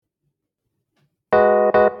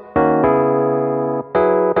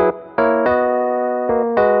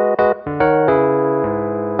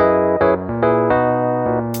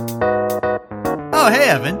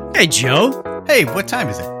Evan. Hey, Joe. Hey, what time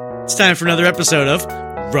is it? It's time for another episode of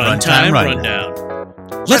Runtime Rundown.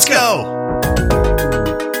 Let's go!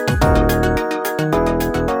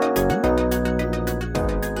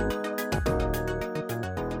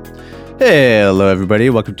 Hey, hello, everybody.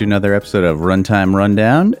 Welcome to another episode of Runtime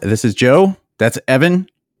Rundown. This is Joe. That's Evan.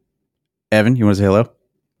 Evan, you want to say hello?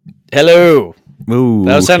 Hello. Ooh,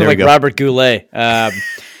 that sounded like Robert Goulet. I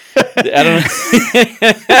don't know.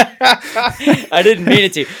 I didn't mean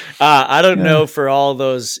it to. I don't know for all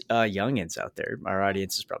those youngins out there. Our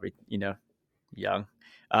audience is probably, young.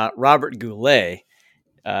 Robert Goulet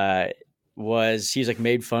he's like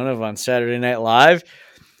made fun of on Saturday Night Live.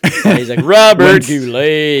 He's like Robert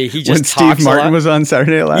Goulet. He just when Steve Martin was on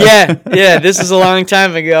Saturday Night Live. Yeah. This is a long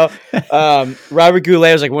time ago. Robert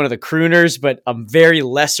Goulet was like one of the crooners, but a very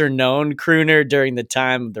lesser known crooner during the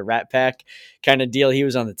time of the Rat Pack kind of deal. He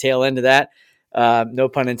was on the tail end of that. No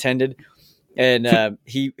pun intended. And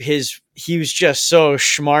he was just so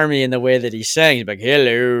schmarmy in the way that he sang. He's like,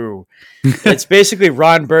 hello. It's basically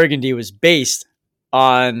Ron Burgundy was based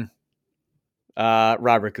on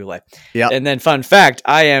Robert Goulet. Yeah. And then fun fact,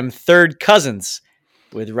 I am third cousins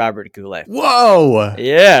with Robert Goulet. Whoa.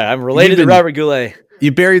 Yeah, I'm related to Robert Goulet.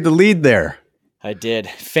 You buried the lead there. I did.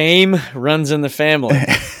 Fame runs in the family.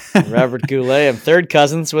 Robert Goulet, I'm third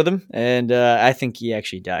cousins with him, and I think he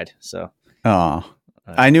actually died. So. Oh.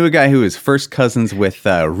 I knew a guy who was first cousins with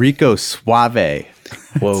Rico Suave.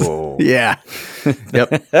 Whoa. Yeah.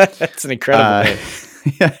 Yep. That's an incredible name.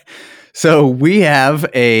 Yeah. So we have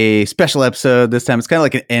a special episode this time. It's kind of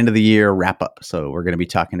like an end of the year wrap up. So we're going to be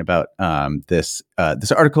talking about this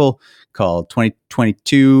article called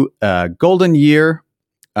 2022 Golden Year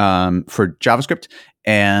for JavaScript,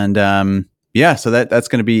 and so that's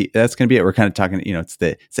going to be it. We're kind of talking. It's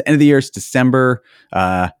the end of the year. It's December.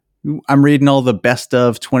 I'm reading all the best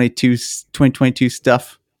of 2022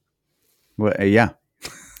 stuff. Well, yeah.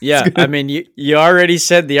 Yeah. I mean, you already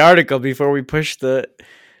said the article before we pushed the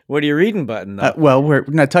what are you reading button, though? Well, we're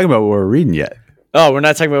not talking about what we're reading yet. Oh, we're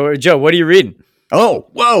not talking about Joe. What are you reading? Oh,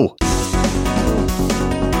 whoa.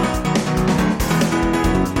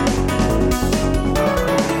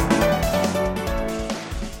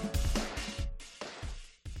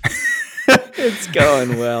 It's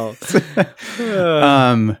going well.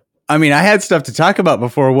 I mean, I had stuff to talk about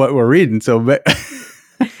before what we're reading, so maybe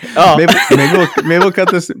we'll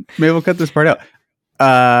cut this. Maybe we'll cut this part out.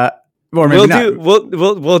 Or maybe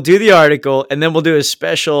we'll do the article, and then we'll do a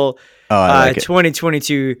special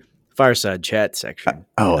 2022 Fireside Chat section.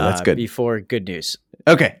 That's good. Before good news.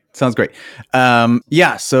 Okay, sounds great.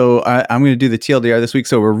 So I'm going to do the TLDR this week.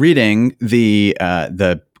 So we're reading the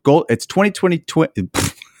goal. It's 2020. 2020.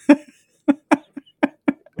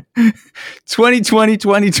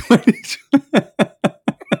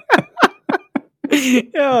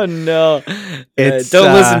 Oh no!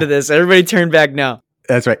 Don't listen to this. Everybody, turn back now.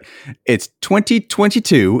 That's right. It's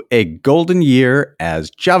 2022, a golden year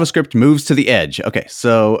as JavaScript moves to the edge. Okay,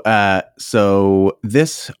 so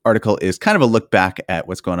this article is kind of a look back at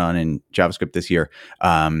what's going on in JavaScript this year.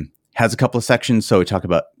 Has a couple of sections. So we talk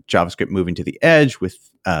about JavaScript moving to the edge with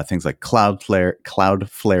things like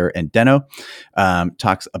Cloudflare, and Deno.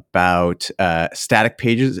 Talks about static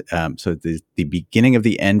pages. So the beginning of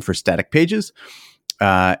the end for static pages.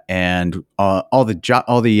 And all the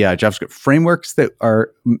JavaScript frameworks that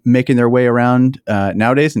are making their way around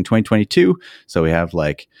nowadays in 2022. So we have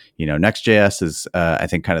Next.js is I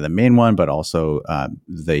think kind of the main one, but also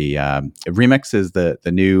the Remix is the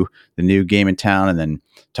new game in town, and then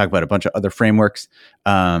talk about a bunch of other frameworks,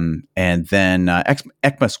 and then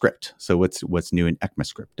ECMAScript. So what's new in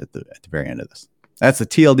ECMAScript at the very end of this? That's the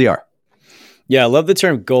TLDR. Yeah, I love the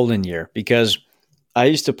term golden year because I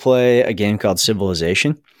used to play a game called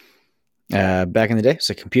Civilization back in the day. It's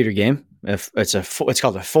a computer game. It's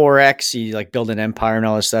called a 4X. You build an empire and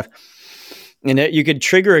all this stuff. And you could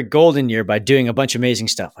trigger a golden year by doing a bunch of amazing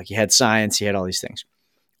stuff. Like you had science, you had all these things.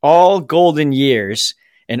 All golden years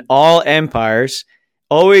and all empires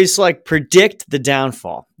always predict the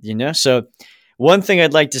downfall, So one thing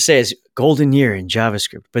I'd like to say is golden year in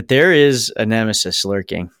JavaScript, but there is a nemesis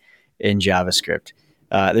lurking in JavaScript.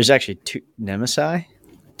 There's actually two nemesis.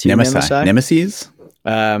 Nemesis.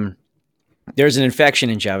 There's an infection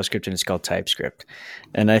in JavaScript, and it's called TypeScript.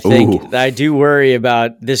 And I think I do worry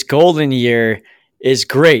about this golden year. Is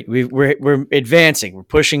great. We're advancing. We're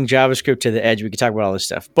pushing JavaScript to the edge. We can talk about all this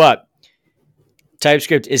stuff, but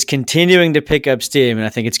TypeScript is continuing to pick up steam, and I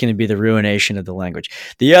think it's going to be the ruination of the language.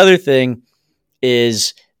 The other thing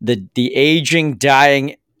is the aging,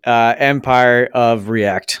 dying empire of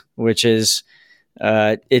React, which is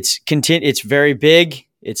it's very big.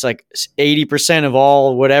 It's like 80% of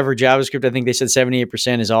all whatever JavaScript. I think they said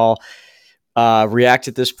 78% is all React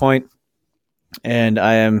at this point. And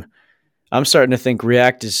I'm starting to think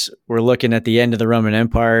React we're looking at the end of the Roman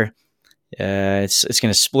Empire. It's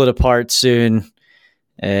going to split apart soon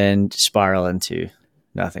and spiral into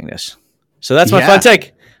nothingness. So that's my fun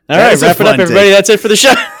take. All right, wrap it up, everybody. That's it for the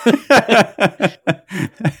show.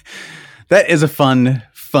 That is a fun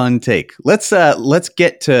take. Let's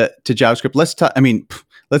get to JavaScript.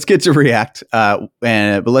 Let's get to React.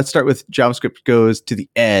 But let's start with JavaScript goes to the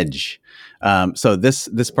edge. So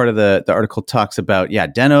this part of the article talks about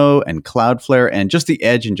Deno and Cloudflare and just the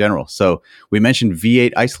edge in general. So we mentioned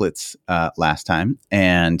V8 isolates last time,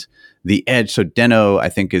 and the edge. So Deno, I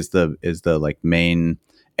think, is the like main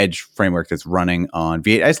edge framework that's running on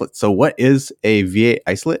V8 isolate. So what is a V8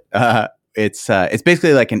 isolate? It's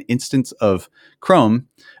basically like an instance of Chrome,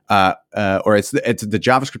 or it's the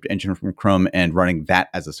JavaScript engine from Chrome and running that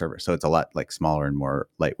as a server. So it's a lot like smaller and more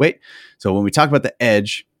lightweight. So when we talk about the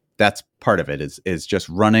edge, that's part of it is just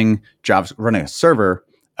running a server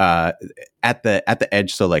at the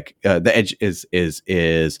edge. So like the edge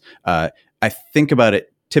is I think about it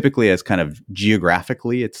typically as kind of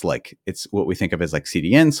geographically, it's what we think of as like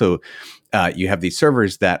CDN. So you have these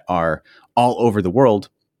servers that are all over the world.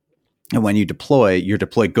 And when you deploy, your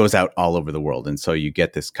deploy goes out all over the world. And so you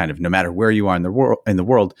get this kind of, no matter where you are in the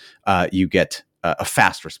world, you get a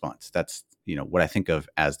fast response. That's, what I think of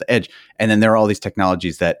as the edge. And then there are all these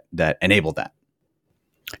technologies that enable that.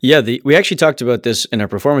 Yeah, we actually talked about this in our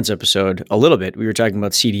performance episode a little bit. We were talking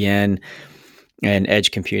about CDN and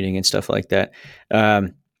edge computing and stuff like that.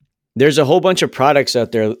 There's a whole bunch of products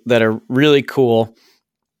out there that are really cool.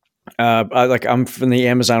 I'm from the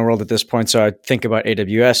Amazon world at this point, so I think about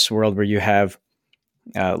AWS world where you have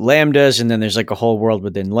Lambdas, and then there's like a whole world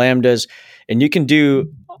within Lambdas, and you can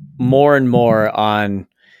do more and more on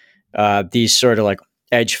these sort of like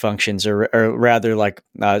edge functions, or rather like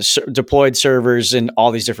deployed servers in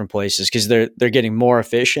all these different places, because they're getting more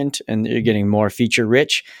efficient and they're getting more feature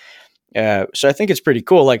rich. So I think it's pretty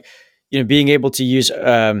cool. Like, being able to use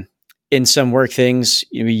in some work things,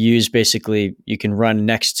 you can run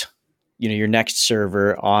your next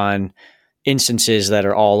server on instances that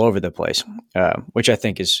are all over the place, which I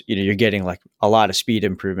think is, you're getting like a lot of speed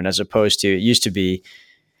improvement, as opposed to, it used to be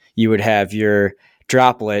you would have your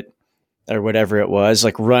droplet or whatever it was,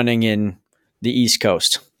 like running in the East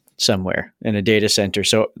Coast somewhere in a data center.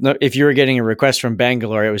 So if you were getting a request from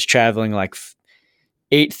Bangalore, it was traveling like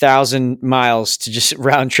 8,000 miles to just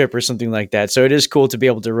round trip or something like that. So it is cool to be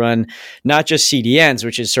able to run not just CDNs,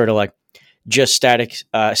 which is sort of like just static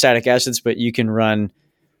assets, but you can run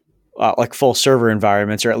like full server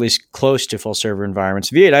environments, or at least close to full server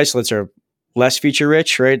environments. V8 isolates are less feature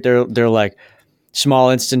rich, right? They're like small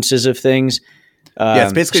instances of things.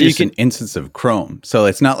 It's basically just an instance of Chrome. So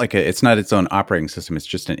it's not it's not its own operating system. It's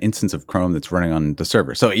just an instance of Chrome that's running on the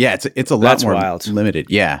server. So yeah, it's a lot more wild. Limited.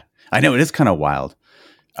 Yeah, I know, it is kind of wild.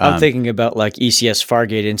 I'm thinking about like ECS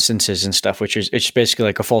Fargate instances and stuff, it's basically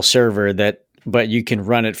like a full server but you can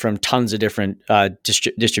run it from tons of different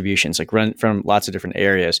distributions, like run from lots of different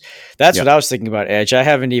areas. That's what I was thinking about Edge. I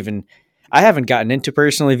haven't gotten into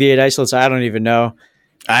personally V8 isolates. I don't even know.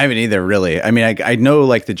 I haven't either, really. I mean, I know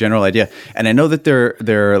like the general idea, and I know that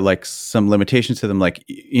there are like some limitations to them. Like,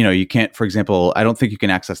 you can't, for example, I don't think you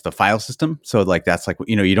can access the file system. So like, that's like,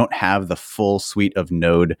 you don't have the full suite of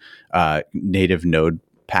native Node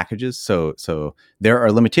packages. So there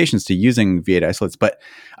are limitations to using V8 isolates. But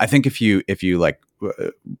I think if you like,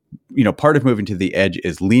 part of moving to the edge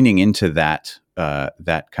is leaning into that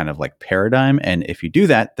kind of like paradigm. And if you do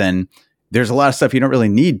that, then there's a lot of stuff you don't really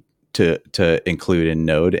need to include in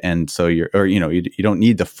Node, and so you don't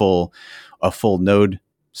need a full Node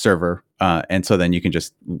server, and so then you can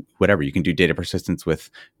just you can do data persistence with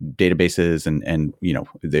databases, and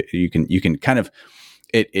you can kind of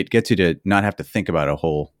it gets you to not have to think about a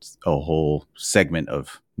whole segment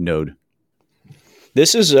of Node.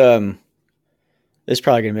 This is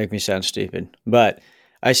probably gonna make me sound stupid, but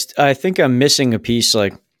I think I'm missing a piece.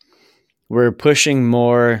 Like, we're pushing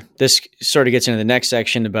more. This sort of gets into the next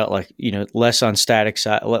section about like, less on static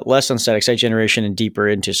site generation and deeper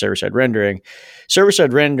into server-side rendering.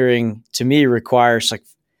 Server-side rendering to me requires like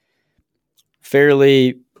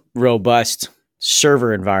fairly robust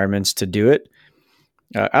server environments to do it.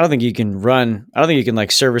 I don't think you can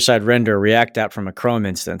like server-side render a React app from a Chrome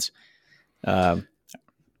instance. Can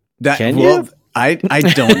you? I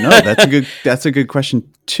don't know. That's a good question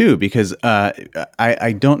too, because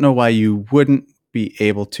I don't know why you wouldn't be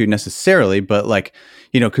able to necessarily, but like,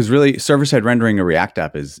 because really server-side rendering a React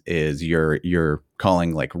app is you're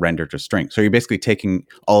calling like render to string. So you're basically taking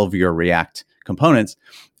all of your React components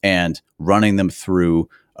and running them through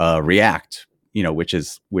React, which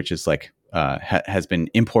is like has been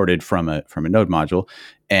imported from a node module,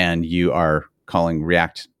 and you are calling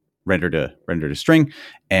React render to string,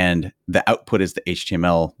 and the output is the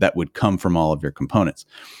HTML that would come from all of your components.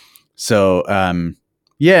 So I'm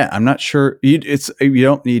not sure. You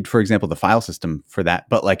don't need, for example, the file system for that.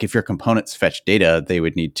 But like if your components fetch data, they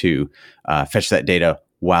would need to fetch that data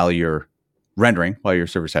while you're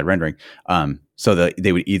server-side rendering. So that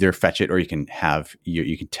they would either fetch it, or you can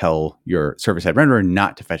tell your server-side renderer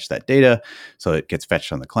not to fetch that data, so it gets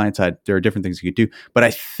fetched on the client side. There are different things you could do, but I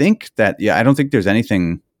think that I don't think there's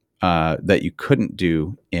anything that you couldn't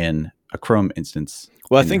do in a Chrome instance.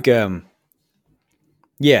 Well, I think that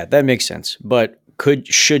makes sense. But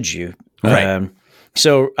should you? Right.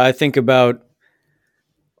 So I think about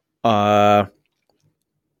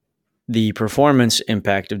the performance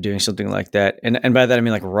impact of doing something like that. And by that, I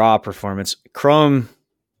mean like raw performance. Chrome,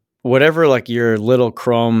 whatever, like your little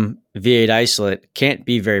Chrome V8 isolate can't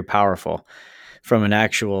be very powerful from an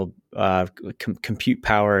actual compute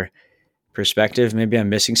power perspective. Maybe I'm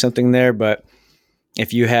missing something there, but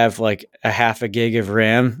if you have like a half a gig of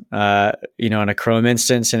RAM, in a Chrome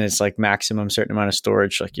instance, and it's like maximum certain amount of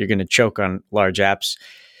storage, like you're going to choke on large apps,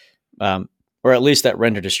 or at least that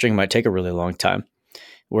render to string might take a really long time.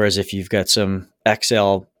 Whereas if you've got some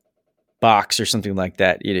Excel box or something like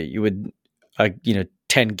that, you would,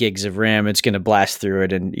 10 gigs of RAM, it's going to blast through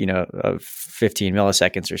it in, 15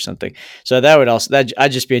 milliseconds or something. So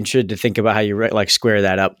I'd just be interested to think about how you square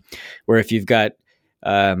that up, where if you've got,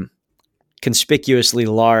 conspicuously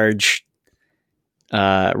large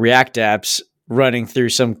React apps running through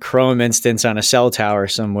some Chrome instance on a cell tower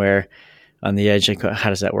somewhere on the edge, how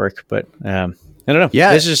does that work? But I don't know.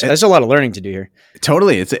 Yeah, there's a lot of learning to do here.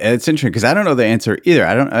 Totally, it's interesting because I don't know the answer either.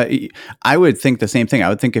 I would think the same thing. I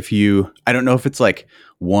would think I don't know if it's like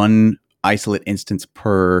one isolate instance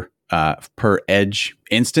per edge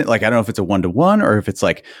instant. Like I don't know if it's a 1-to-1 or if it's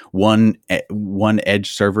like one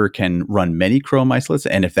edge server can run many Chrome isolates,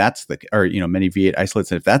 and if that's many V8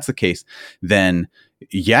 isolates, and if that's the case, then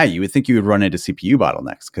you would think you would run into CPU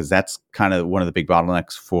bottlenecks, because that's kind of one of the big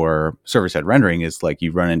bottlenecks for server-side rendering is like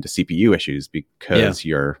you run into CPU issues because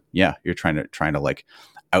you're trying to like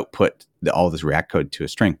output all this React code to a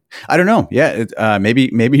string. I don't know.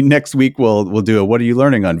 Maybe next week we'll do a what are you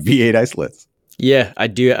learning on V8 isolates. Yeah, I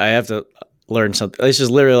do. I have to learn something. This is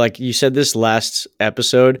literally like you said this last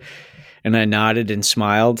episode, and I nodded and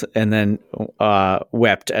smiled, and then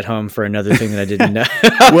wept at home for another thing that I didn't know.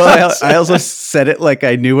 Well, I also said it like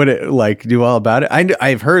I knew knew all about it.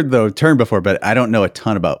 I've heard the term before, but I don't know a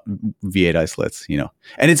ton about V8 isolates.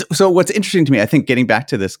 And it's so. What's interesting to me, I think, getting back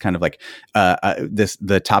to this kind of like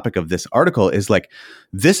the topic of this article is like,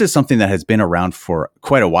 this is something that has been around for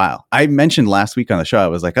quite a while. I mentioned last week on the show, I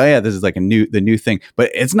was like, oh yeah, this is like the new thing,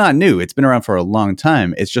 but it's not new. It's been around for a long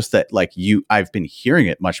time. It's just that like I've been hearing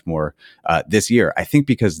it much more this year, I think,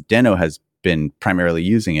 because Deno has been primarily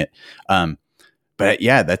using it. But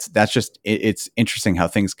yeah, that's just, it's interesting how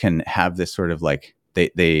things can have this sort of like,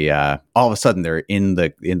 they all of a sudden they're in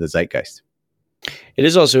the zeitgeist. It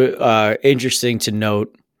is also interesting to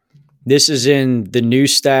note, this is in the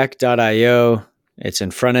newstack.io. It's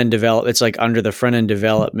in front-end develop. It's like under the front-end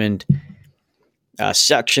development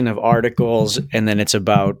section of articles, and then it's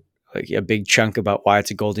about like a big chunk about why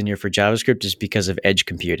it's a golden year for JavaScript is because of edge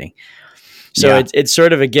computing. So it's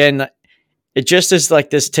sort of, again, it just is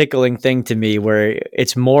like this tickling thing to me where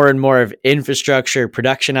it's more and more of infrastructure,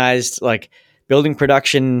 productionized, like building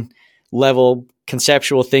production level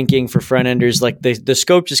conceptual thinking for front-enders. Like the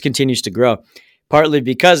scope just continues to grow, partly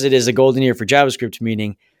because it is a golden year for JavaScript,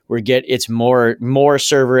 meaning it's more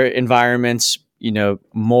server environments,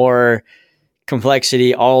 more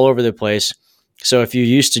complexity all over the place. So if you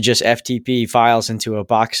used to just FTP files into a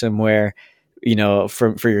box somewhere,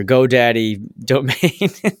 for your GoDaddy domain,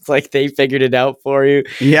 it's like they figured it out for you.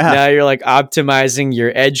 Yeah. Now you're like optimizing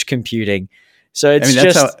your edge computing. So it's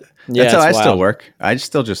that's how I still work. I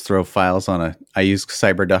still just throw files I use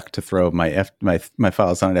CyberDuck to throw my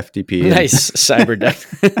files on an FTP. Nice. CyberDuck.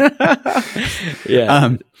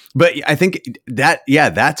 Yeah. But I think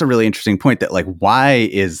that's a really interesting point, that like, why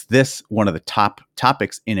is this one of the top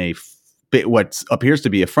topics in what appears to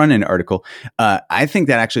be a front end article? I think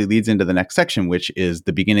that actually leads into the next section, which is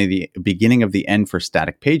the beginning of the end for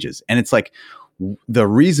static pages. And it's like, the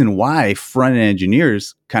reason why front end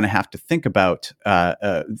engineers kind of have to think about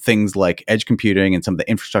things like edge computing and some of the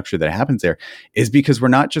infrastructure that happens there is because we're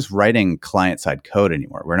not just writing client side code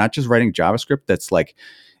anymore. We're not just writing JavaScript that's like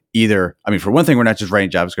either, I mean, for one thing, we're not just writing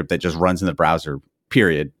JavaScript that just runs in the browser,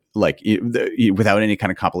 period, like without any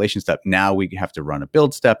kind of compilation step. Now we have to run a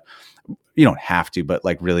build step. You don't have to, but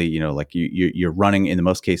like really, like you're running in the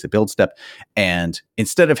most case a build step. And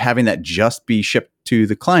instead of having that just be shipped to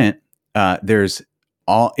the client, there's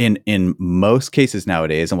all in most cases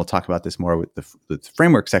nowadays, and we'll talk about this more with the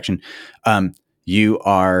framework section. You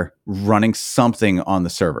are running something on the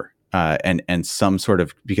server, and some sort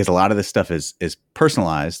of, because a lot of this stuff is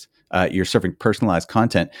personalized. You're serving personalized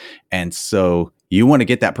content, and so you want to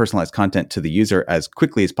get that personalized content to the user as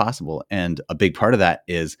quickly as possible. And a big part of that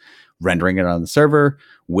is rendering it on the server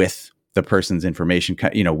with the person's information,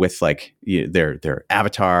 with like their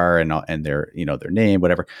avatar and their their name,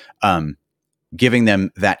 whatever. Giving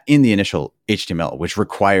them that in the initial HTML, which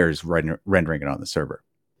requires rendering it on the server.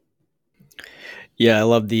 Yeah, I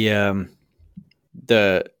love the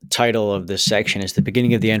title of this section is The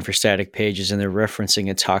Beginning of the End for Static Pages, and they're referencing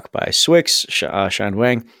a talk by Swix, Sean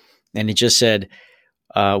Wang, and he just said,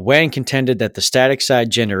 Wang contended that static side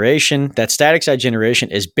generation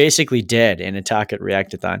is basically dead in a talk at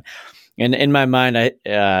Reactathon. And in my mind,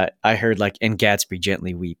 I heard like, and Gatsby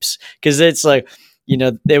gently weeps, because it's like,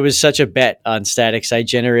 there was such a bet on static site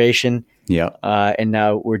generation. Yeah. And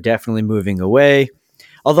now we're definitely moving away.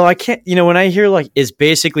 Although I can't, when I hear like it's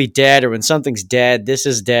basically dead, or when something's dead, this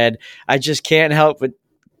is dead, I just can't help but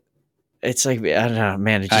it's like, I don't know,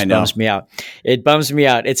 man, it just bums me out. It bums me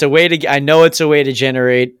out. It's a way I know it's a way to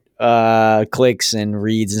generate clicks and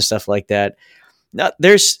reads and stuff like that. Now,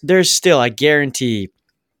 there's still, I guarantee,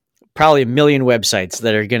 probably a million websites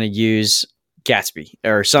that are going to use Gatsby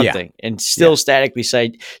or something, and still statically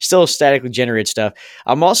generate stuff.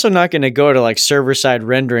 I'm also not going to go to like server side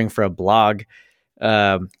rendering for a blog,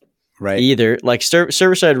 right? Either like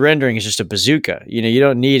server side rendering is just a bazooka. You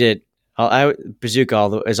don't need it.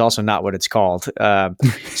 Bazooka is also not what it's called.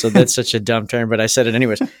 So that's such a dumb term, but I said it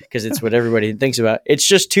anyways because it's what everybody thinks about. It's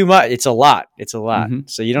just too much. It's a lot. Mm-hmm.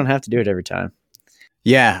 So you don't have to do it every time.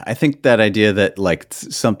 Yeah, I think that idea that like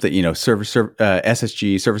something, server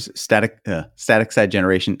SSG, server static site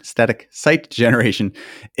generation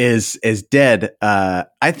is dead.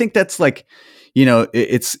 I think that's like,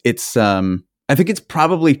 it's I think it's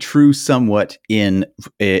probably true somewhat in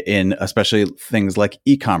especially things like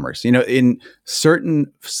e-commerce. In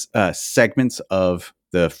certain segments of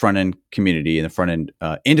the front end community and the front end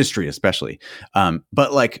industry, especially,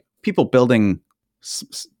 but like people building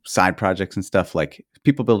side projects and stuff, like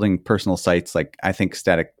people building personal sites, like I think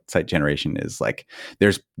static site generation is like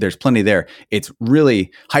there's plenty there. It's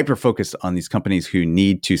really hyper focused on these companies who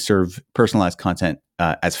need to serve personalized content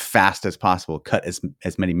as fast as possible, cut as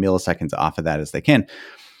many milliseconds off of that as they can.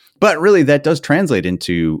 But really, that does translate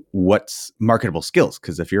into what's marketable skills,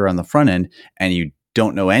 because if you're on the front end and you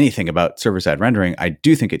don't know anything about server side rendering, I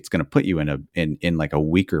do think it's going to put you in like a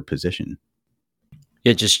weaker position.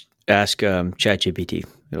 Yeah, just ask ChatGPT.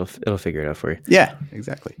 It'll figure it out for you. Yeah,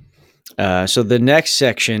 exactly. So the next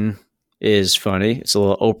section is funny. It's a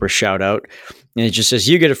little Oprah shout out, and it just says,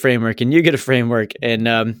 "You get a framework, and you get a framework." And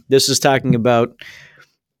this is talking about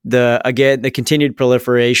the continued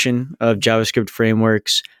proliferation of JavaScript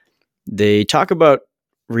frameworks. They talk about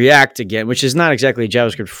React again, which is not exactly a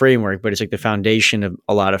JavaScript framework, but it's like the foundation of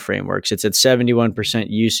a lot of frameworks. It's at 71%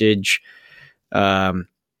 usage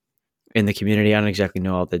in the community. I don't exactly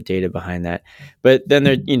know all the data behind that, but then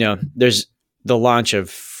there's the launch of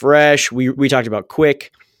Fresh. We talked about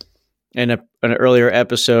Quick in an earlier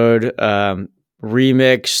episode.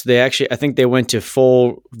 Remix. I think they went to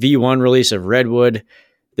full V1 release of Redwood,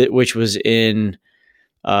 which was in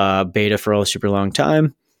beta for a super long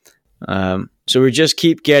time. So we just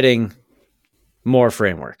keep getting more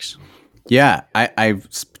frameworks. Yeah, I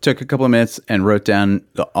took a couple of minutes and wrote down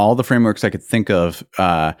all the frameworks I could think of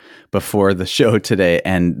before the show today,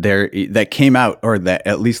 and that came out, or that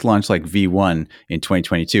at least launched like V1 in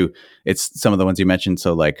 2022. It's some of the ones you mentioned.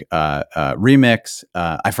 So like Remix.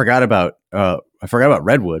 I forgot about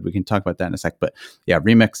Redwood. We can talk about that in a sec. But yeah,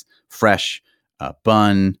 Remix, Fresh,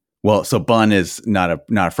 Bun. Well, so Bun is not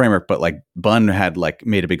a framework, but like Bun had like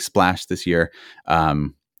made a big splash this year.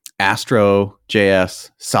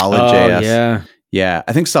 Astro.js, Solid.js. Yeah.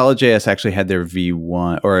 I think Solid.js actually had their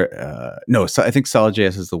V1 I think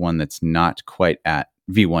Solid.js is the one that's not quite at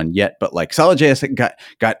V1 yet, but like Solid.js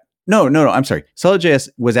got no, I'm sorry. Solid.js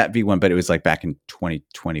was at V1, but it was like back in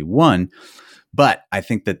 2021. But I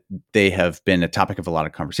think that they have been a topic of a lot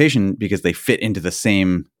of conversation because they fit into the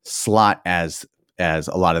same slot as as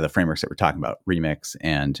a lot of the frameworks that we're talking about, Remix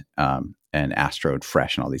and Astrode,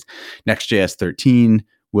 Fresh, and all these. Next.js 13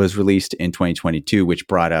 was released in 2022, which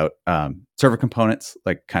brought out server components,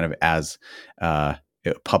 like kind of as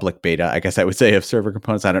public beta, I guess I would say, of server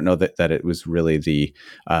components. I don't know that it was really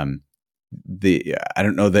I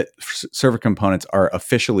don't know that server components are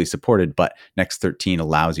officially supported, but Next 13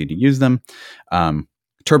 allows you to use them.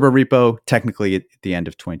 Turbo Repo, technically at the end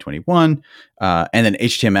of 2021. And then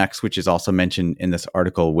HTMX, which is also mentioned in this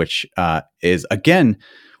article, which is, again,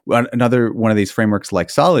 another one of these frameworks like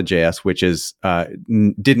Solid.js, which is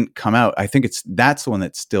didn't come out. I think that's the one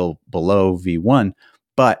that's still below V1,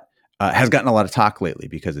 but has gotten a lot of talk lately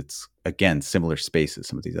because it's, again, similar space as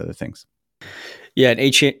some of these other things. Yeah, and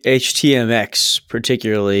HTMX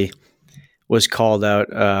particularly was called out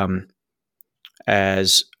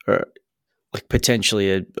as like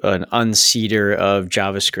potentially an unseater of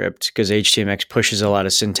JavaScript, because HTMX pushes a lot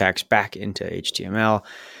of syntax back into HTML.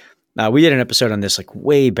 We did an episode on this like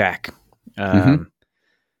way back, one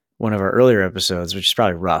of our earlier episodes, which is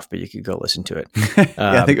probably rough, but you could go listen to it.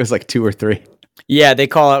 Yeah, I think it was like 2 or 3. Yeah, they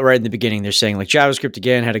call out right in the beginning. They're saying like JavaScript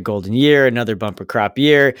again had a golden year, another bumper crop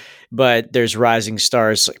year, but there's rising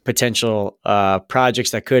stars, like potential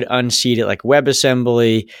projects that could unseat it, like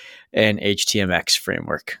WebAssembly and HTMX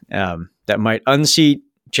framework that might unseat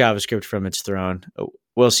JavaScript from its throne.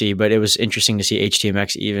 We'll see, but it was interesting to see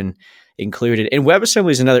HTMX even included. And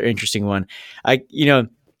WebAssembly is another interesting one.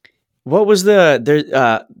 What was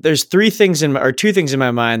there's 2 things in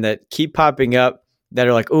my mind that keep popping up that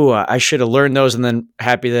are like, oh, I should have learned those, and then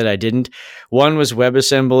happy that I didn't. One was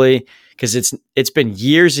WebAssembly, because it's been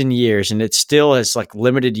years and years, and it still has like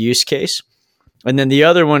limited use case. And then the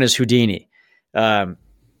other one is Houdini.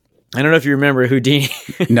 I don't know if you remember Houdini.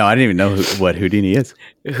 No, I didn't even know what Houdini is.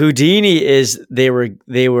 Houdini is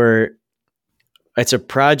it's a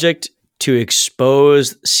project to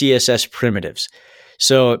expose CSS primitives.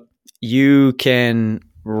 So you can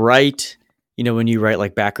write, when you write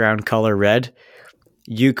like background color red,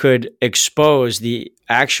 you could expose the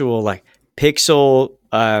actual like pixel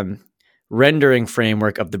rendering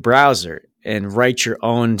framework of the browser and write your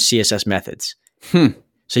own CSS methods.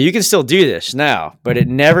 So you can still do this now, but it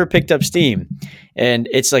never picked up steam. And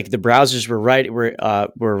it's like the browsers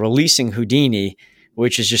were releasing Houdini,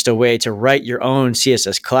 which is just a way to write your own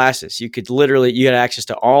CSS classes. You had access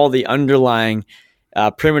to all the underlying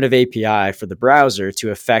primitive API for the browser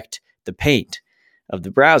to affect the paint of the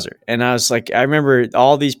browser. And I was like, I remember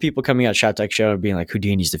all these people coming out Shop Tech Show being like,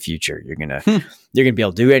 Houdini's the future. You're gonna be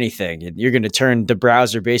able to do anything, and you're gonna turn the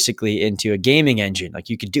browser basically into a gaming engine. Like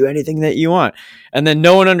you could do anything that you want. And then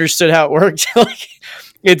no one understood how it worked. Like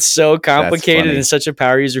it's so complicated and such a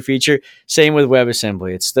power user feature. Same with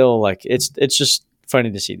WebAssembly. It's still like it's just funny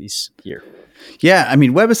to see these here. Yeah, I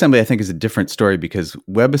mean, WebAssembly, I think, is a different story, because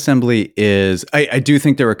WebAssembly is, I do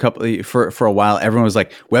think there were a couple, for a while, everyone was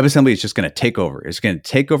like, WebAssembly is just going to take over. It's going to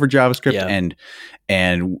take over JavaScript,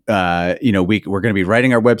 and we're going to be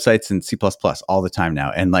writing our websites in C++ all the time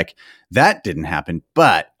now. And like, that didn't happen.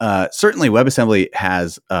 But certainly WebAssembly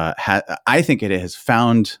has, I think it has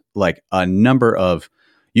found like a number of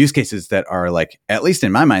use cases that are like, at least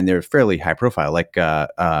in my mind, they're fairly high profile, like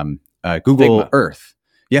Google Figma. Earth.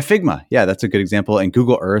 Yeah, Figma. Yeah, that's a good example. And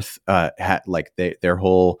Google Earth their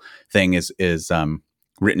whole thing is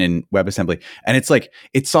written in WebAssembly, and it's like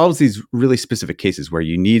it solves these really specific cases where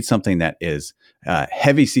you need something that is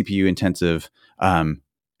heavy CPU intensive. I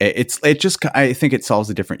think it solves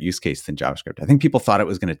a different use case than JavaScript. I think people thought it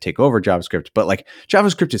was going to take over JavaScript, but like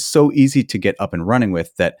JavaScript is so easy to get up and running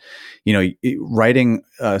with that, writing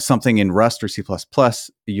something in Rust or C++,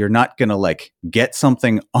 you're not going to like get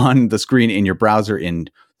something on the screen in your browser in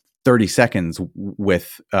 30 seconds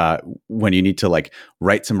with when you need to like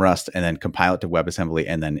write some Rust and then compile it to WebAssembly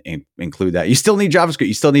and then include that. You still need JavaScript.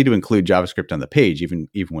 You still need to include JavaScript on the page, even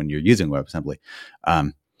when you're using WebAssembly.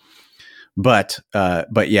 But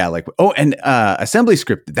yeah, like, and assembly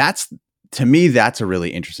script, to me, that's a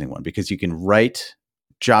really interesting one, because you can write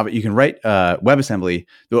WebAssembly,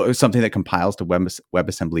 something that compiles to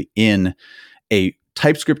WebAssembly in a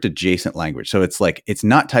TypeScript adjacent language. So it's like, it's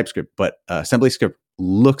not TypeScript, but assembly script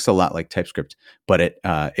looks a lot like TypeScript, but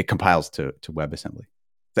it compiles to WebAssembly.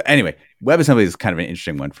 So anyway, WebAssembly is kind of an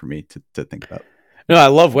interesting one for me to think about. No, I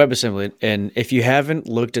love WebAssembly. And if you haven't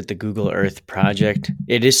looked at the Google Earth project,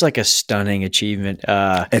 it is like a stunning achievement.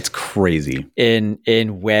 It's crazy in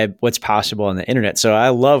what's possible on the internet. So I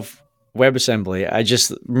love WebAssembly. I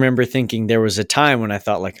just remember thinking there was a time when I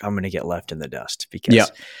thought like, I'm going to get left in the dust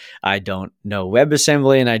because I don't know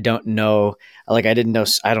WebAssembly and I don't know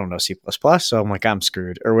C++. So I'm like, I'm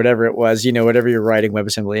screwed, or whatever it was, whatever you're writing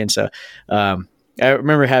WebAssembly in. So, I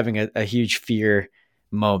remember having a huge fear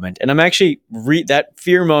moment, and I'm actually that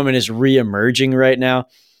fear moment is reemerging right now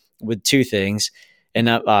with two things. And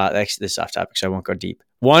actually, this is off topic, so I won't go deep.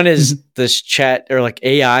 One is this chat or like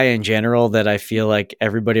AI in general that I feel like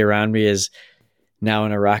everybody around me is now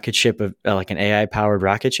in a rocket ship of like an AI powered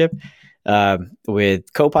rocket ship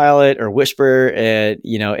with Copilot or Whisper,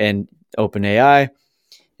 and OpenAI.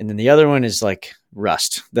 And then the other one is like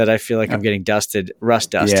Rust that I feel like I'm getting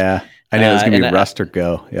Rust dust. Yeah. I know it's going to be Rust or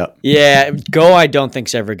Go. Yep. Yeah. Go, I don't think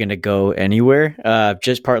is ever going to go anywhere,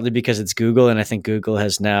 just partly because it's Google. And I think Google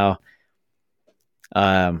has now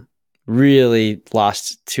really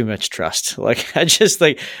lost too much trust. Like,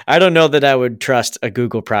 I don't know that I would trust a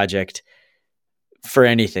Google project for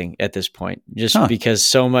anything at this point, just because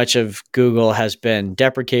so much of Google has been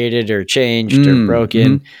deprecated or changed or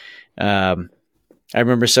broken. I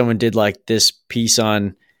remember someone did like this piece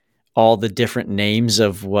on all the different names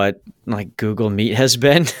of what like Google Meet has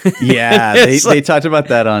been. Yeah, they talked about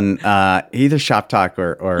that on either Shop Talk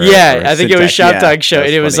or I think it was Shop Talk show,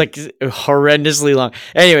 and it was like horrendously long.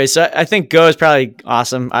 Anyway, so I think Go is probably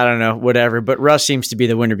awesome. I don't know, whatever, but Rust seems to be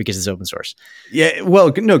the winner because it's open source. Yeah,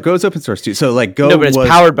 well, no, Go's open source too. So like Go, but it's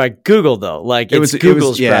powered by Google though. Like it's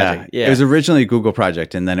Google's project. Yeah, it was originally a Google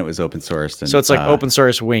project, and then it was open sourced. So it's like open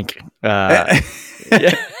source wink.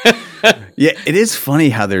 Yeah, it is funny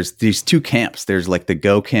how there's these two camps. There's like the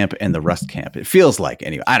Go camp and the Rust camp. It feels like,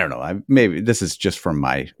 anyway. I don't know. Maybe this is just from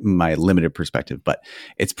my limited perspective, but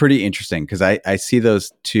it's pretty interesting because I see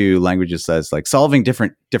those two languages as like solving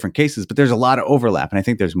different cases, but there's a lot of overlap, and I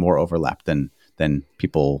think there's more overlap than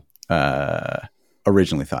people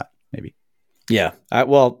originally thought. Maybe. Yeah.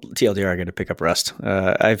 Well, TLDR, I'm going to pick up Rust.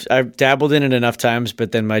 I've dabbled in it enough times,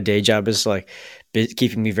 but then my day job is like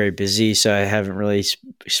keeping me very busy. So I haven't really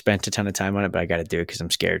spent a ton of time on it, but I got to do it because I'm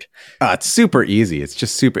scared. It's super easy. It's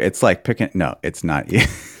just super. It's like no, it's not. Yeah,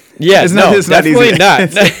 it's definitely not.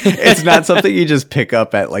 It's not something you just pick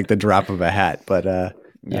up at like the drop of a hat, but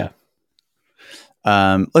yeah.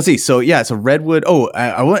 Let's see. So Redwood.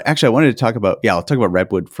 I wanted to talk about. Yeah, I'll talk about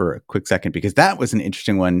Redwood for a quick second because that was an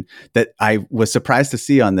interesting one that I was surprised to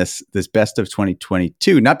see on this best of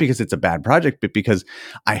 2022. Not because it's a bad project, but because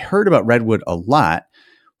I heard about Redwood a lot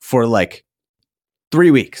for like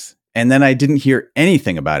 3 weeks, and then I didn't hear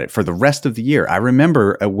anything about it for the rest of the year. I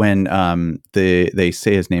remember when they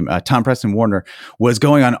say his name, Tom Preston Warner, was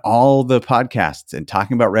going on all the podcasts and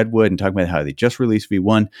talking about Redwood and talking about how they just released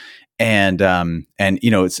V1. And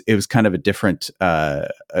it was kind of a different,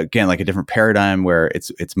 again, like a different paradigm where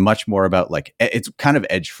it's much more about like, it's kind of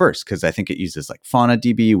edge first. Cause I think it uses like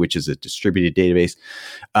FaunaDB, which is a distributed database.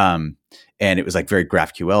 And it was like very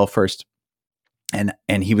GraphQL first.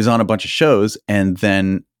 And he was on a bunch of shows. And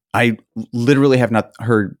then I literally have not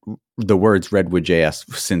heard the words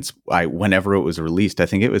Redwood.js since whenever it was released. I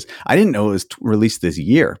didn't know it was released this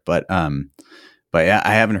year, but yeah,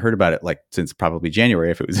 I haven't heard about it like since probably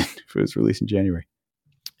January if it was released in January.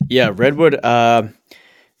 Yeah, Redwood. 2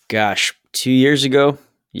 years ago,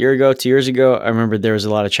 I remember there was a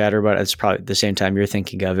lot of chatter about it. It's probably the same time you're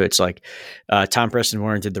thinking of it. It's like Tom Preston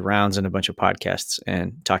Warren did the rounds in a bunch of podcasts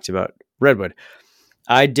and talked about Redwood.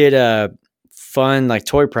 I did a fun like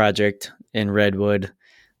toy project in Redwood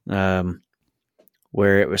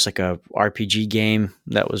where it was like a RPG game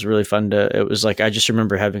that was really fun it was like, I just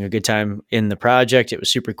remember having a good time in the project. It was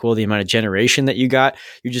super cool. The amount of generation that you got,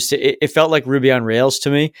 it felt like Ruby on Rails to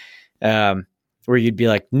me, where you'd be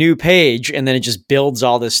like new page and then it just builds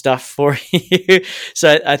all this stuff for you.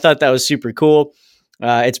 So I thought that was super cool.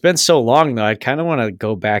 It's been so long though. I kind of want to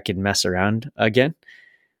go back and mess around again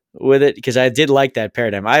with it because I did like that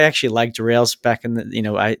paradigm. I actually liked Rails back in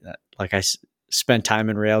I spent time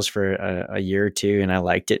in Rails for a year or two and I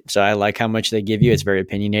liked it. So I like how much they give you. It's very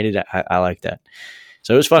opinionated. I like that.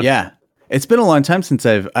 So it was fun. Yeah. It's been a long time since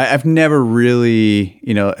I've never really,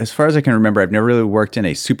 as far as I can remember, I've never really worked in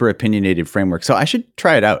a super opinionated framework. So I should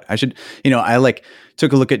try it out. I should, I like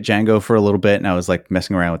took a look at Django for a little bit and I was like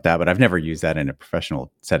messing around with that, but I've never used that in a professional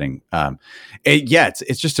setting.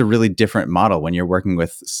 It's just a really different model when you're working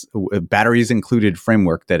with batteries included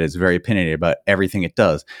framework that is very opinionated about everything it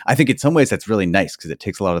does. I think in some ways that's really nice because it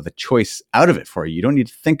takes a lot of the choice out of it for you. You don't need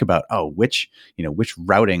to think about, which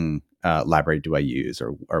routing library do I use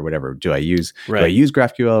or whatever do I use? Right. Do I use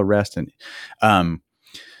GraphQL, REST? And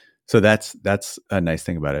so that's a nice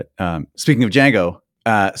thing about it. Speaking of Django,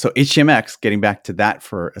 so HTMX, getting back to that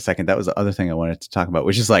for a second, that was the other thing I wanted to talk about,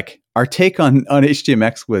 which is like our take on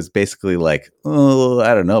HTMX was basically like, I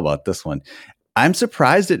don't know about this one. I'm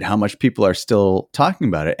surprised at how much people are still talking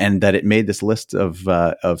about it and that it made this list of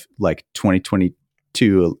like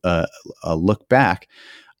 2022 a look back.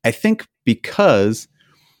 I think because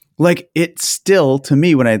like it's still to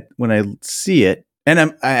me when I see it,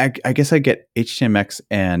 and I guess I get HTMX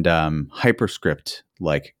and Hyperscript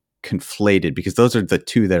like conflated because those are the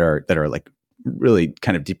two that are like really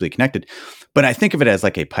kind of deeply connected. But I think of it as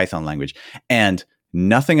like a Python language, and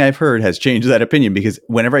nothing I've heard has changed that opinion, because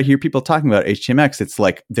whenever I hear people talking about HTMX, it's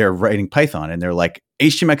like they're writing Python and they're like,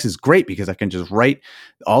 HTMX is great because I can just write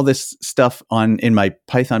all this stuff in my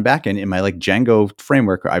Python backend in my like Django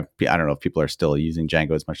framework. I don't know if people are still using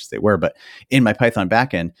Django as much as they were, but in my Python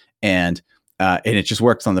backend, and it just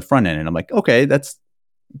works on the front end. And I'm like, okay, that's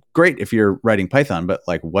great if you're writing Python, but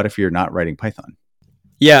like, what if you're not writing Python?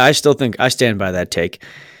 Yeah, I still think I stand by that take.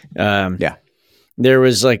 Yeah. There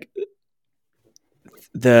was like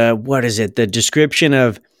the description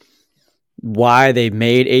of why they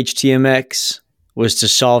made HTMX was to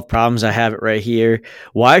solve problems. I have it right here.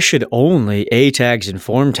 Why should only A tags and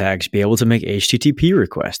form tags be able to make HTTP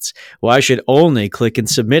requests? Why should only click and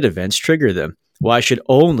submit events trigger them? Why should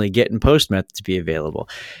only get and post methods be available?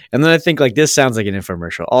 And then I think like this sounds like an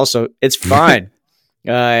infomercial. Also, it's fine.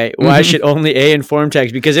 Why should only A and form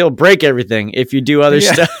tags? Because it'll break everything if you do other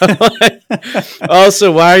stuff.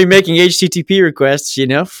 Also, why are you making HTTP requests?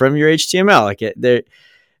 From your HTML? Like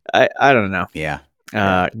I don't know. Yeah.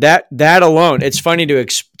 That alone, it's funny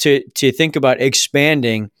to think about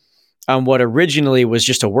expanding on what originally was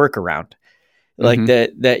just a workaround, like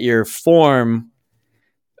that your form.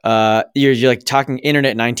 You're like talking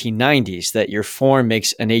internet 1990s, that your form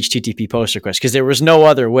makes an HTTP post request because there was no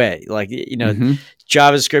other way. Like,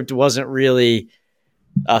 JavaScript wasn't really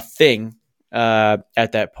a thing at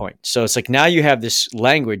that point. So it's like now you have this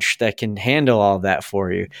language that can handle all that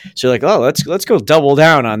for you. So you're like, oh, let's go double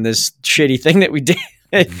down on this shitty thing that we did.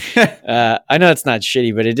 I know it's not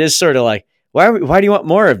shitty, but it is sort of like, why do you want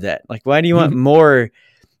more of that? Like, why do you want more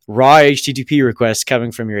raw HTTP requests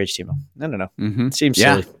coming from your HTML? I don't know. It seems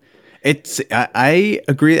silly. I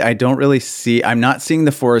agree. I don't really I'm not seeing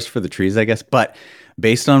the forest for the trees, I guess, but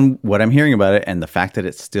based on what I'm hearing about it and the fact that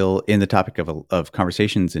it's still in the topic of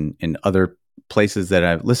conversations in other places that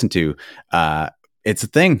I've listened to, it's a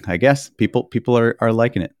thing, I guess. People are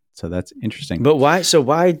liking it. So that's interesting. But why? So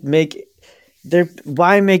why make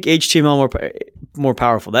HTML more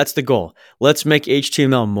powerful? That's the goal. Let's make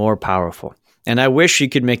HTML more powerful. And I wish you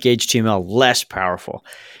could make HTML less powerful,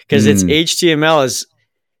 because it's HTML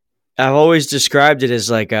I've always described it as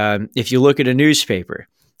like if you look at a newspaper,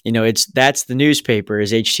 that's the newspaper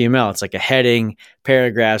is HTML. It's like a heading,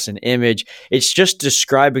 paragraphs, an image. It's just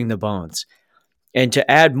describing the bones. And to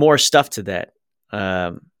add more stuff to that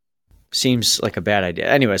seems like a bad idea.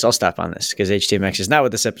 Anyways, I'll stop on this because HTMX is not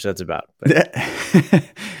what this episode's about.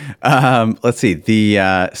 Let's see.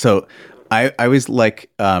 So I always like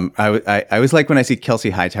I always like when I see Kelsey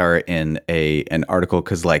Hightower in an article,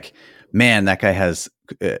 because like, man, that guy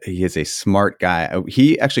he is a smart guy.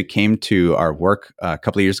 He actually came to our work a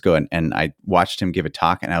couple of years ago, and I watched him give a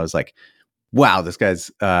talk, and I was like, wow, this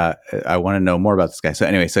guy's, I want to know more about this guy. So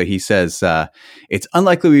anyway, so he says, it's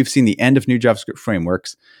unlikely we've seen the end of new JavaScript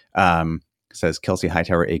frameworks, says Kelsey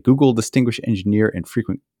Hightower, a Google distinguished engineer and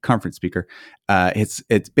frequent conference speaker. It's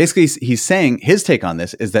basically, he's saying his take on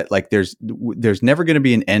this is that like there's never going to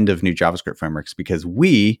be an end of new JavaScript frameworks, because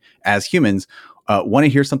we as humans want to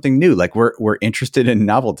hear something new. Like we're interested in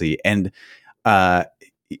novelty. And, I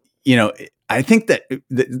think that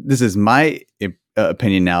this is my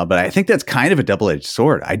opinion now, but I think that's kind of a double-edged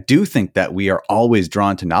sword. I do think that we are always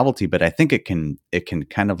drawn to novelty, but I think it can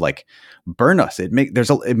kind of like burn us. It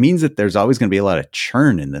means that there's always going to be a lot of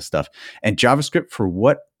churn in this stuff. And JavaScript, for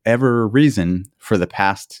whatever reason, for the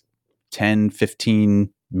past 10, 15,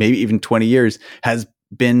 maybe even 20 years, has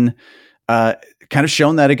been kind of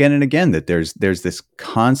shown that again and again, that there's this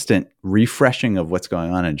constant refreshing of what's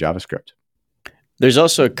going on in JavaScript. There's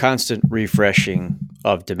also a constant refreshing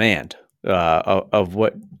of demand. Of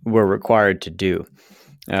what we're required to do.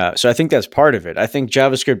 So I think that's part of it. I think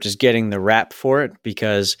JavaScript is getting the rap for it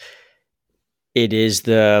because it is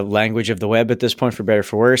the language of the web at this point, for better or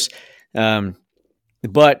for worse.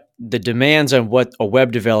 But the demands on what a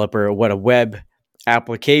web developer or what a web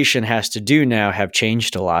application has to do now have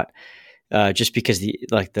changed a lot. Just because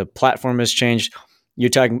the platform has changed.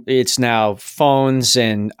 It's now phones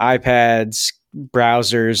and iPads,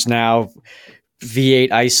 browsers now,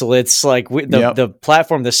 V8 isolates, like the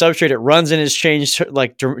platform, the substrate it runs in has changed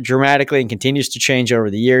like dramatically and continues to change over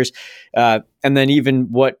the years. And then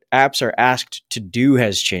even what apps are asked to do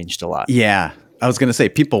has changed a lot. Yeah. I was going to say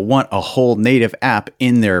people want a whole native app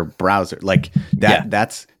in their browser. Like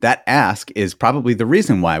that ask is probably the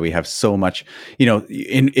reason why we have so much,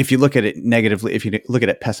 if you look at it negatively, if you look at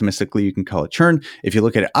it pessimistically, you can call it churn. If you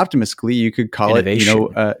look at it optimistically, you could call innovation.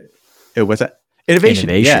 What's that? Innovation.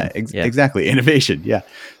 Yeah, Yeah. exactly. Innovation. Yeah.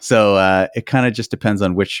 So it kind of just depends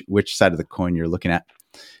on which side of the coin you're looking at.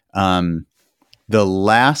 The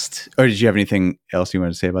last, or did you have anything else you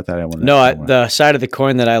wanted to say about that? The side of the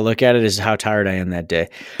coin that I look at it is how tired I am that day.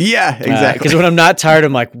 Yeah, exactly. Because when I'm not tired,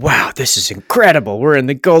 I'm like, wow, this is incredible. We're in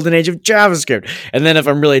the golden age of JavaScript. And then if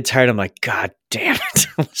I'm really tired, I'm like, God damn it.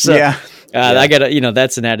 I got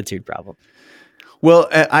that's an attitude problem. Well,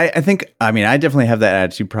 I definitely have that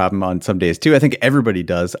attitude problem on some days too. I think everybody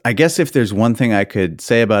does. I guess if there's one thing I could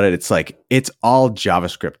say about it, it's like it's all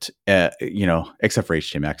JavaScript, except for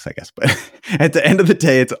HTMX, I guess. But at the end of the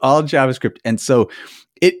day, it's all JavaScript. And so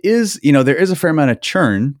it is, there is a fair amount of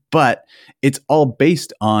churn, but it's all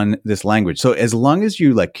based on this language. So as long as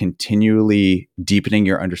you like continually deepening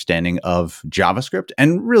your understanding of JavaScript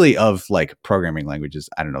and really of like programming languages,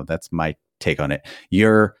 I don't know, that's my take on it.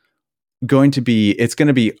 It's going to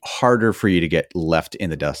be harder for you to get left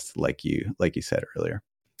in the dust, like you said earlier.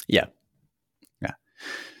 Yeah.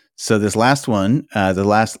 So this last one, the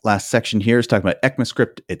last section here is talking about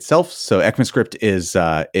ECMAScript itself. So ECMAScript is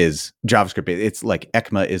JavaScript. It's like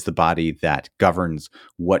ECMA is the body that governs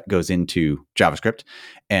what goes into JavaScript,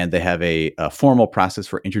 and they have a formal process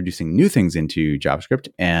for introducing new things into JavaScript.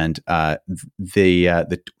 And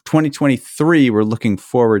the 2023, we're looking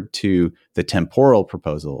forward to the temporal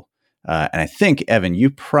proposal. And I think, Evan,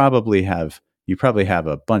 you probably have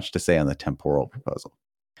a bunch to say on the temporal proposal.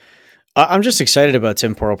 I'm just excited about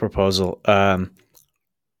temporal proposal.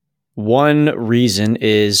 One reason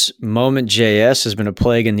is Moment.js has been a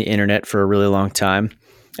plague in the internet for a really long time.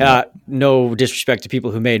 No disrespect to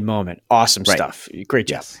people who made Moment. Awesome stuff. Great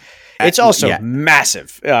job. Yes. It's also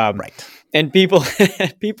massive. Right. And people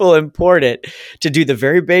import it to do the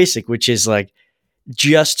very basic, which is like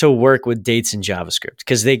just to work with dates in JavaScript,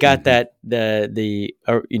 because they got that the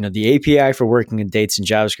API for working in dates in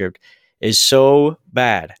JavaScript is so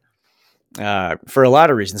bad. For a lot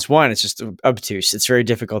of reasons. One, it's just obtuse. It's very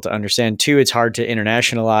difficult to understand. Two, it's hard to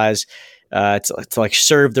internationalize, to like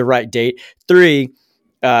serve the right date. Three,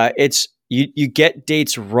 it's you get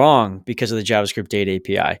dates wrong because of the JavaScript date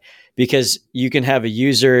API, because you can have a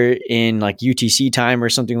user in like UTC time or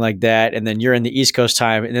something like that, and then you're in the East Coast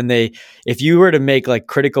time, and then if you were to make like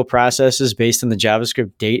critical processes based on the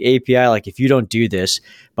JavaScript date API, like if you don't do this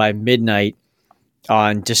by midnight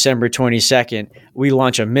on December 22nd, we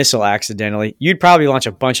launch a missile accidentally, you'd probably launch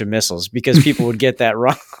a bunch of missiles because people would get that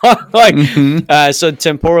wrong. So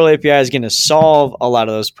temporal API is going to solve a lot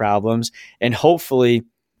of those problems. And hopefully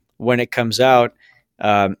when it comes out,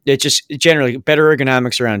 it just generally better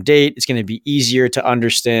ergonomics around date. It's going to be easier to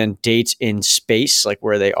understand dates in space, like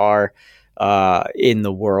where they are in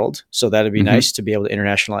the world. So that'd be nice to be able to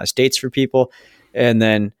internationalize dates for people. And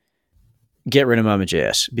then get rid of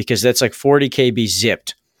Moment.js, because that's like 40 KB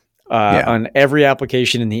zipped on every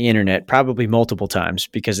application in the internet, probably multiple times,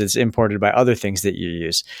 because it's imported by other things that you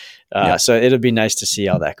use. So it'll be nice to see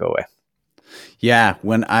all that go away. Yeah,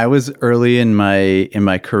 when I was early in my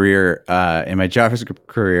career, in my JavaScript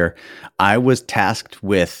career, I was tasked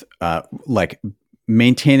with like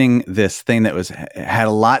maintaining this thing that had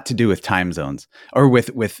a lot to do with time zones, or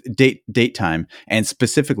with date time, and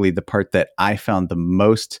specifically the part that I found the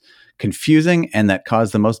most confusing and that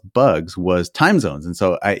caused the most bugs was time zones. And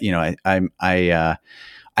so I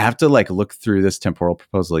have to like look through this temporal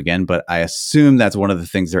proposal again, but I assume that's one of the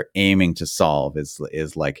things they're aiming to solve is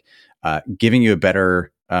like giving you a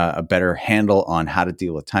better handle on how to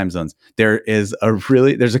deal with time zones. There's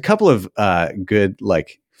a couple of good,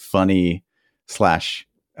 like funny /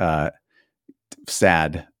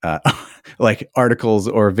 sad like articles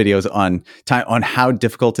or videos on how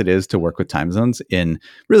difficult it is to work with time zones in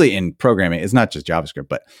programming. It's not just JavaScript,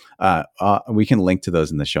 but we can link to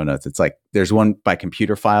those in the show notes. It's like there's one by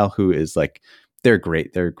Computerphile who is like, they're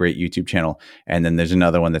great. They're a great YouTube channel. And then there's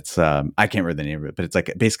another one that's I can't remember the name of it, but it's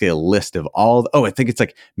like basically a list of I think it's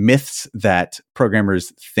like myths that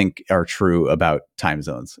programmers think are true about time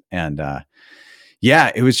zones. And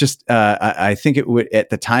it was just, I think it would, at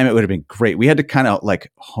the time, it would have been great. We had to kind of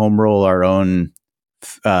like home roll our own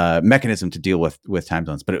mechanism to deal with time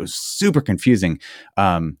zones, but it was super confusing,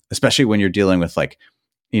 especially when you're dealing with like,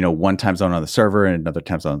 one time zone on the server and another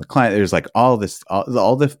time zone on the client. There's like all of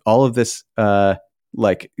this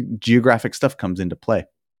like geographic stuff comes into play.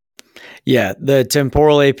 Yeah, the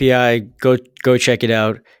temporal API, go check it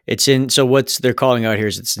out. It's in, so what's they're calling out here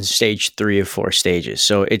is it's in stage 3 of 4 stages.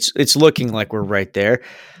 So it's looking like we're right there.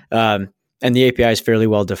 And the API is fairly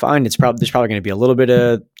well defined. There's probably going to be a little bit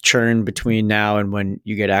of churn between now and when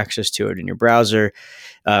you get access to it in your browser.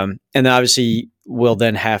 And then obviously we'll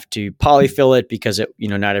then have to polyfill it because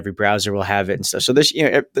not every browser will have it and stuff. So this,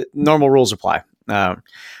 the normal rules apply.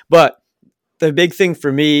 But the big thing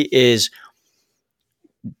for me is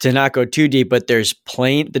to not go too deep, but there's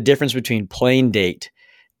the difference between plain date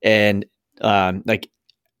and like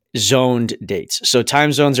zoned dates. So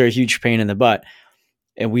time zones are a huge pain in the butt.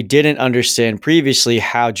 And we didn't understand previously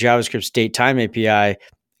how JavaScript's date time API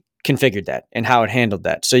configured that and how it handled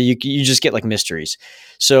that. So you just get like mysteries.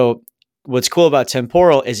 So what's cool about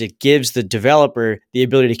temporal is it gives the developer the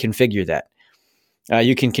ability to configure that.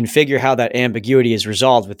 You can configure how that ambiguity is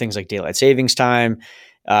resolved with things like daylight savings time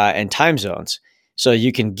and time zones. So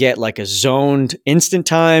you can get like a zoned instant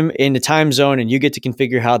time in the time zone, and you get to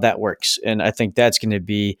configure how that works. And I think that's going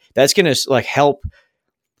to like help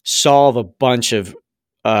solve a bunch of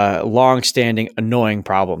long-standing annoying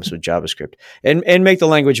problems with JavaScript and make the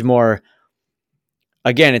language more.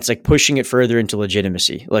 Again, it's like pushing it further into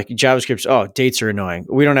legitimacy. Like JavaScript's, dates are annoying.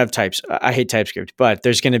 We don't have types. I hate TypeScript, but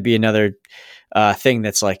there's going to be another thing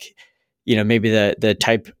that's like, maybe the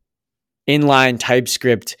type inline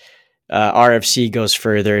TypeScript RFC goes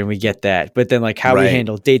further and we get that. But then like how we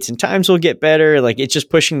handle dates and times will get better. Like it's just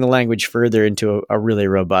pushing the language further into a really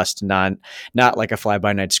robust, not like a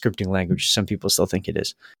fly-by-night scripting language some people still think it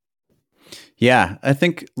is. Yeah, I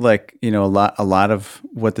think like, a lot of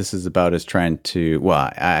what this is about is trying to,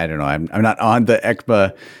 well, I don't know. I'm not on the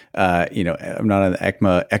ECMA, I'm not on the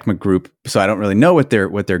ECMA group, so I don't really know what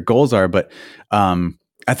their goals are, but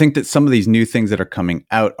I think that some of these new things that are coming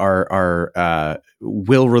out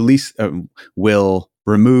will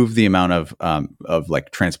remove the amount of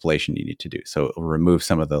like transpilation you need to do. So it'll remove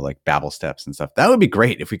some of the like Babel steps and stuff. That would be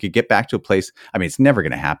great if we could get back to a place. I mean, it's never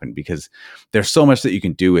going to happen because there's so much that you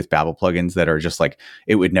can do with Babel plugins that are just like,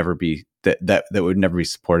 it would never be that would never be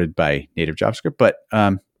supported by native JavaScript. But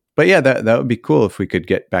yeah, that would be cool if we could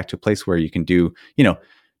get back to a place where you can do,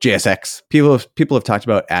 JSX. People have talked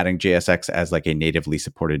about adding JSX as like a natively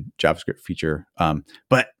supported JavaScript feature,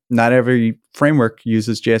 but not every framework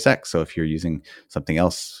uses JSX. So if you're using something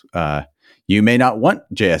else, you may not want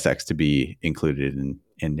JSX to be included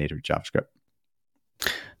in native JavaScript.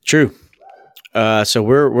 True. So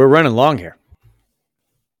we're running long here.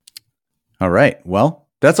 All right. Well,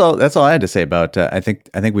 that's all I had to say about. I think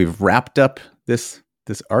we've wrapped up this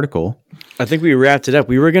article. I think we wrapped it up.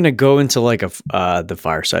 We were going to go into like the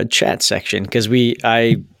fireside chat section because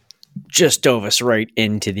I just dove us right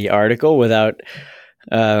into the article without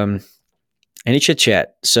any chit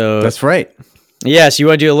chat. So that's right. Yeah. So you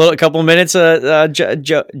want to do a couple of minutes,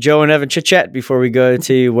 Joe and Evan chit chat before we go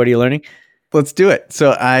to what are you learning? Let's do it.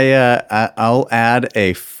 So I'll add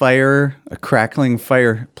a crackling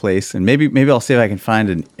fireplace, and maybe I'll see if I can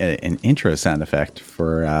find an intro sound effect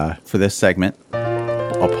for this segment.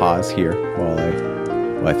 I'll pause here while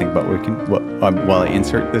I think about while I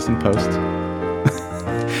insert this in post.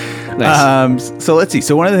 Nice. So let's see.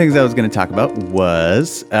 So one of the things I was going to talk about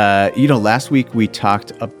was, last week we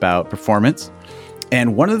talked about performance,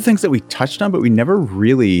 and one of the things that we touched on but we never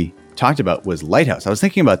really talked about was Lighthouse. I was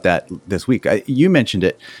thinking about that this week. You mentioned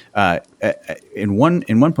it in one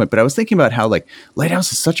point, but I was thinking about how like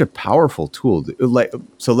Lighthouse is such a powerful tool.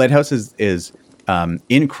 So Lighthouse is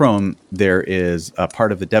in Chrome. There is a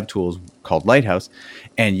part of the DevTools called Lighthouse,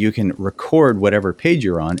 and you can record whatever page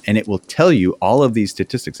you're on, and it will tell you all of these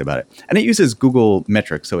statistics about it. And it uses Google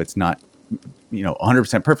metrics, so it's not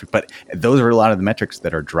 100% perfect, but those are a lot of the metrics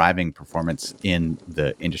that are driving performance in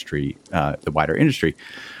the industry, the wider industry.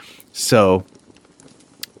 So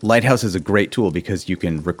Lighthouse is a great tool because you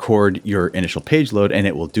can record your initial page load and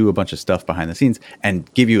it will do a bunch of stuff behind the scenes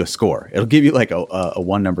and give you a score. It'll give you like a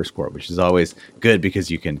one number score, which is always good because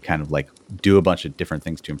you can kind of like do a bunch of different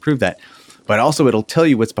things to improve that. But also it'll tell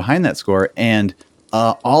you what's behind that score and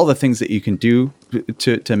all the things that you can do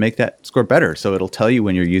to make that score better. So it'll tell you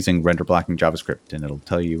when you're using render blocking JavaScript, and it'll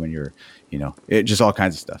tell you when you're, just all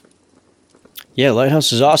kinds of stuff. Yeah,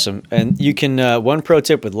 Lighthouse is awesome. And you can, one pro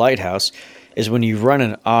tip with Lighthouse is when you run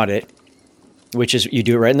an audit, which is you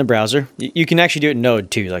do it right in the browser. You can actually do it in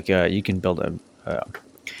Node too. Like you can build a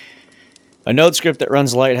Node script that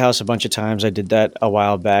runs Lighthouse a bunch of times. I did that a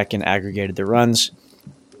while back and aggregated the runs.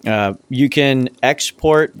 You can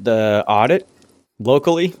export the audit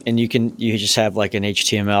locally, and you just have like an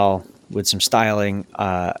HTML with some styling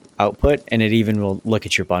output, and it even will look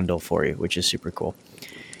at your bundle for you, which is super cool.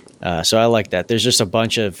 So I like that. There's just a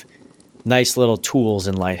bunch of nice little tools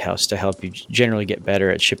in Lighthouse to help you generally get better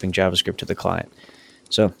at shipping JavaScript to the client.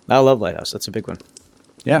 So I love Lighthouse. That's a big one.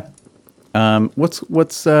 Yeah.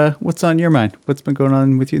 What's on your mind? What's been going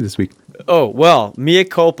on with you this week? Oh, well, mea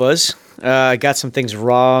culpas. I got some things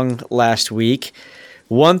wrong last week.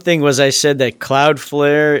 One thing was I said that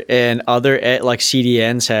Cloudflare and other like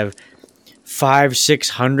CDNs have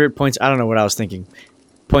 500-600 points. I don't know what I was thinking.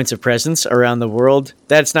 Points of presence around the world.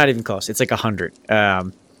 That's not even close. It's like 100.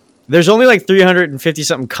 There's only like 350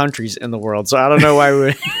 something countries in the world, so I don't know why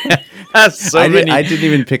we have so many. I didn't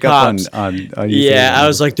even pick pops. up on Yeah, I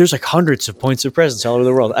was like, there's like hundreds of points of presence all over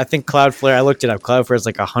the world. I think Cloudflare. I looked it up. Cloudflare is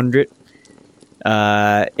like 100.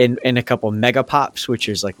 In a couple megapops, which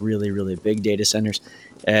is like really, really big data centers.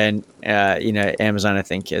 And, Amazon, I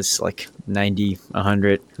think, is like 90,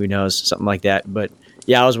 100, who knows, something like that. But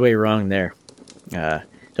yeah, I was way wrong there. I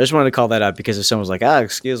just wanted to call that out because if someone was like,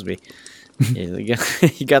 excuse me, you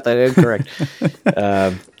got that incorrect.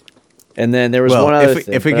 And then there was one other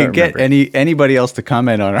thing. If we could get anybody else to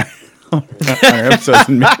comment on our episodes.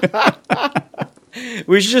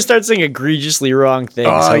 We should just start saying egregiously wrong things.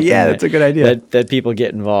 Oh, yeah, that's a good idea. That people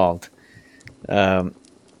get involved. But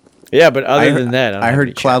other than that, I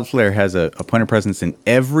heard Cloudflare has a point of presence in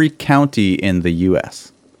every county in the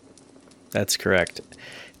U.S. That's correct.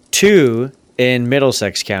 2 in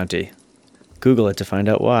Middlesex County. Google it to find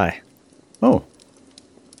out why. Oh.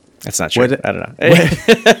 That's not true. I don't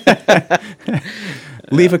know.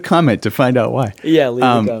 Leave a comment to find out why. Yeah, leave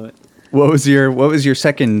a comment. What was your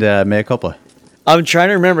second mea culpa? I'm trying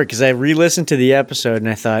to remember because I re-listened to the episode and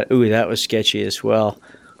I thought, ooh, that was sketchy as well.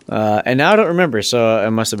 And now I don't remember, so I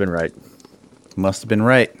must have been right. Must have been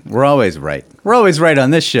right. We're always right. We're always right on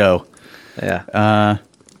this show. Yeah.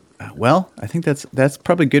 Well, I think that's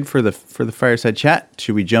probably good for the fireside chat.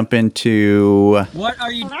 Should we jump into what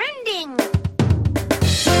are you learning?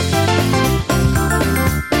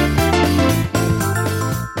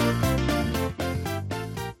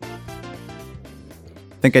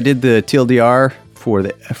 I think I did the TLDR for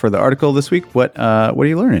the article this week. What are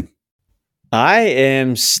you learning? I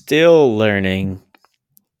am still learning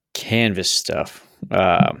Canvas stuff.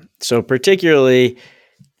 So particularly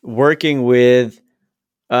working with.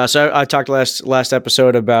 So I talked last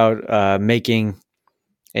episode about making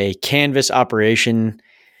a Canvas operation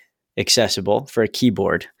accessible for a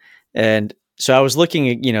keyboard, and so I was looking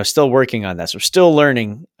at still working on that. So still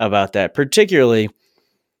learning about that, particularly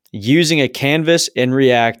using a canvas in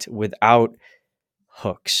React without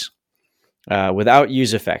hooks, without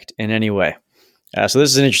use effect in any way. So this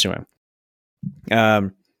is an interesting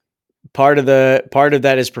one. Part of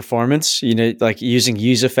that is performance. Like using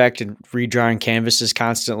use effect and redrawing canvases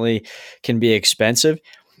constantly can be expensive.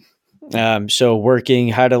 So working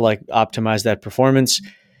how to like optimize that performance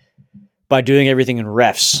by doing everything in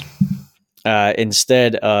refs.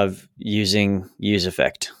 Instead of using use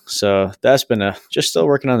effect. So that's been just still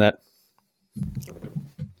working on that.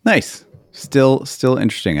 Nice. Still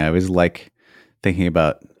interesting. I always like thinking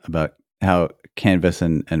about how Canvas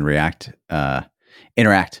and React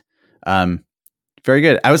interact. Very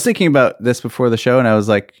good. I was thinking about this before the show and I was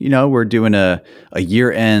like, we're doing a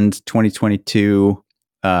year-end 2022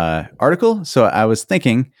 article. So I was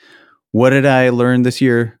thinking, what did I learn this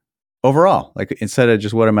year overall, like instead of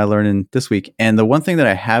just what am I learning this week? And the one thing that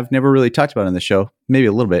I have never really talked about on the show, maybe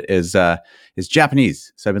a little bit, is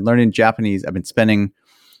Japanese. So I've been learning Japanese. I've been spending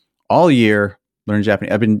all year learning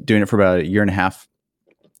Japanese. I've been doing it for about a year and a half.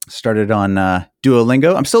 Started on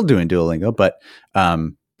Duolingo. I'm still doing Duolingo,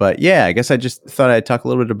 but yeah, I guess I just thought I'd talk a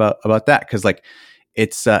little bit about that because like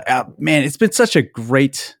it's it's been such a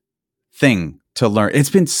great thing to learn. It's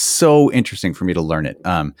been so interesting for me to learn it.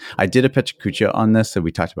 I did a Pechakucha on this, so we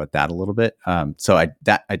talked about that a little bit. So I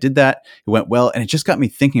did that. It went well, and it just got me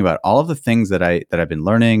thinking about all of the things that I've been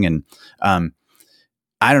learning. And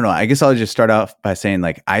I don't know. I guess I'll just start off by saying,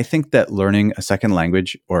 like, I think that learning a second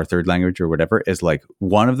language or a third language or whatever is like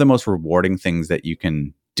one of the most rewarding things that you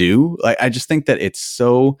can do. Like, I just think that it's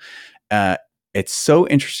so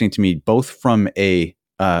interesting to me, both from a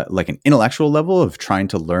like an intellectual level of trying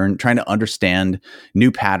to understand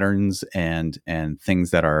new patterns and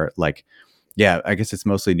things that are like, yeah, I guess it's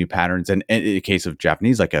mostly new patterns. And in the case of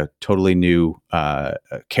Japanese, like a totally new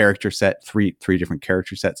character set, three different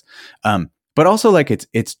character sets. But also like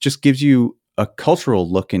it's just gives you a cultural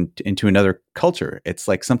look into another culture. It's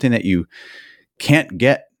like something that you can't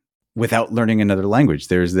get without learning another language.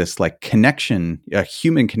 There's this like connection, a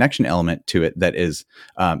human connection element to it that is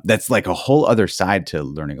that's like a whole other side to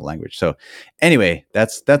learning a language. So anyway,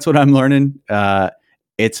 that's what I'm learning.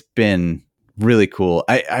 It's been really cool.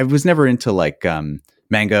 I was never into like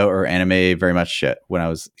manga or anime very much when I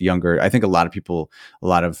was younger. I think a lot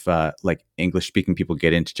of like English speaking people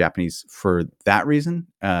get into Japanese for that reason.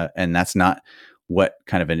 And that's not what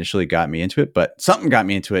kind of initially got me into it, but something got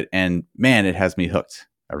me into it, and man, it has me hooked.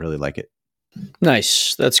 I really like it.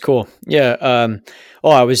 Nice. That's cool. Yeah.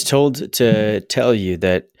 I was told to tell you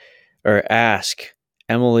that, or ask.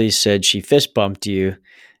 Emily said she fist bumped you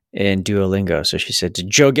in Duolingo. So she said, "Did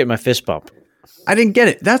Joe get my fist bump?" I didn't get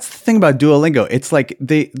it. That's the thing about Duolingo. It's like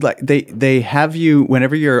they have you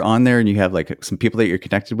whenever you're on there and you have like some people that you're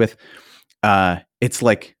connected with. It's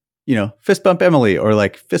like, fist bump Emily, or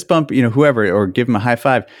like fist bump, whoever, or give them a high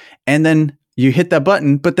five, and then you hit that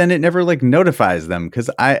button, but then it never like notifies them, because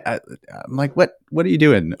I'm like, what are you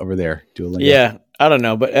doing over there, Duolingo? Yeah, I don't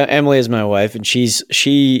know, but Emily is my wife, and she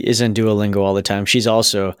is in Duolingo all the time. She's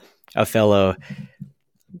also a fellow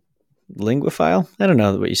linguophile. I don't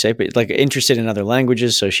know what you say, but like interested in other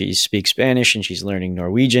languages. So she speaks Spanish and she's learning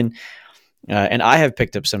Norwegian. And I have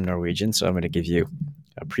picked up some Norwegian, so I'm going to give you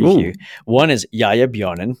a preview. Ooh. One is Yaya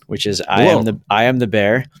Bjornen, which is I am the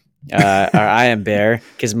bear, or I am bear,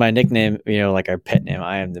 because my nickname, like our pet name,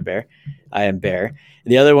 I am the bear. I am bear.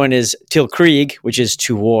 The other one is Til Krieg, which is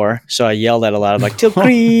to war. So I yell that a lot. I'm like, Til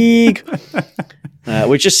Krieg,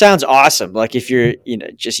 which just sounds awesome. Like if you're,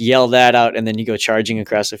 just yell that out and then you go charging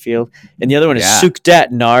across the field. And the other one is Suk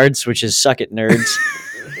dat nards, which is suck it nerds.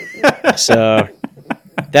 So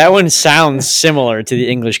that one sounds similar to the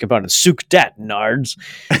English component. Suk dat nards.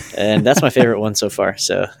 And that's my favorite one so far.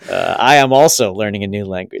 So I am also learning a new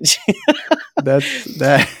language. That's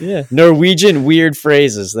that. Yeah. Norwegian weird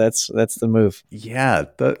phrases. That's the move. Yeah.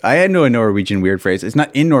 I know a Norwegian weird phrase. It's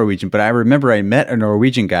not in Norwegian, but I remember I met a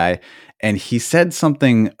Norwegian guy and he said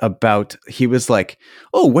something about, he was like,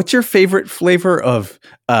 "Oh, what's your favorite flavor of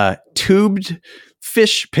tubed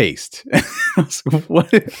fish paste?"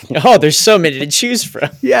 What? Oh, there's so many to choose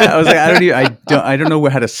from. Yeah, I was like, I don't know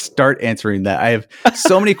how to start answering that. I have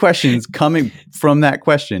so many questions coming from that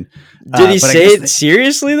question. Did he say it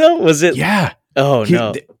seriously though? Was it? Yeah. Oh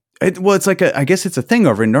no. It's like I guess it's a thing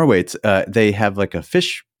over in Norway. It's they have like a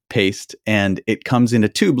fish paste and it comes in a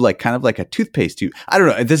tube, like kind of like a toothpaste tube. I don't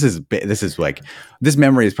know. This is like, this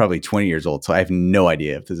memory is probably 20 years old, so I have no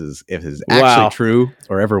idea if this is actually true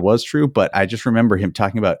or ever was true. But I just remember him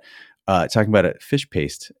talking about a fish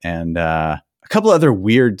paste and a couple other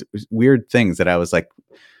weird things that I was like,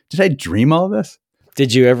 did I dream all of this?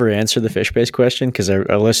 Did you ever answer the fish paste question? Because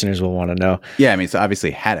our listeners will want to know. Yeah, I mean, so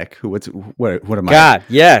obviously haddock. What am I? God,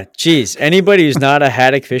 yeah, geez. Anybody who's not a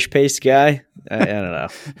haddock fish paste guy, I don't know.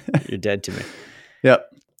 You're dead to me. Yep.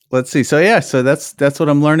 Let's see. So that's what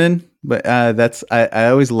I'm learning. But I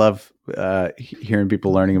always love hearing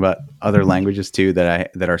people learning about other languages too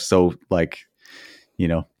that are so like,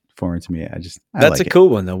 foreign to me. That's like a cool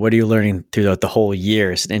one though. What are you learning throughout the whole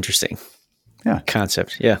year? It's an interesting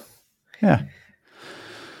concept. Yeah. Yeah.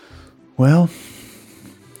 Well,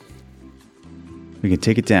 we can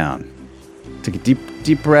take it down. Take a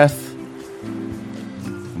deep breath,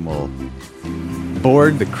 and we'll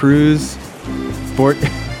board the cruise. Board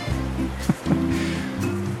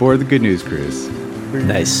the Good News Cruise.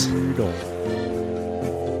 Nice.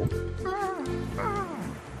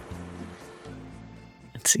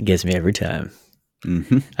 It gets me every time.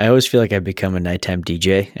 Mm-hmm. I always feel like I become a nighttime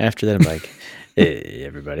DJ after that. I'm like, hey,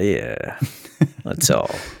 everybody, let's all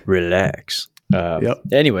relax.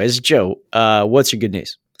 Anyways, Joe, what's your good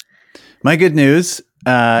news? My good news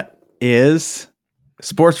is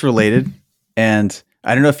sports related, and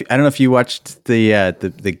I don't know if you watched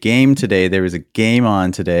the game today. There was a game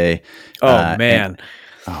on today. Oh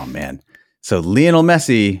man. So Lionel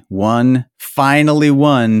Messi finally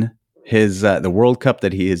won his the World Cup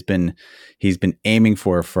that he's been aiming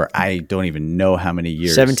for I don't even know how many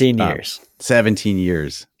years. 17 years. 17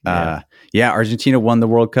 years. Yeah. Argentina won the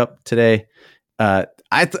World Cup today. I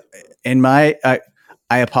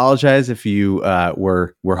apologize if you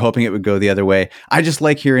were hoping it would go the other way. I just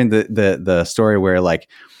like hearing the story where like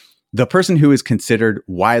the person who is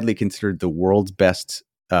widely considered the world's best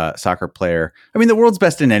soccer player. I mean, the world's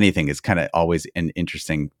best in anything is kind of always an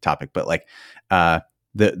interesting topic, but like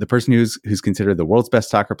the person who's considered the world's best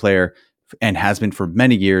soccer player and has been for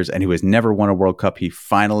many years and who has never won a World Cup, he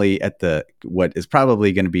finally at what is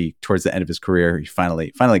probably going to be towards the end of his career, he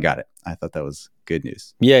finally got it. I thought that was good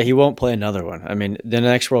news. Yeah, he won't play another one. I mean, the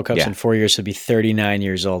next World Cup's in 4 years, he'll be 39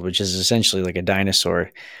 years old, which is essentially like a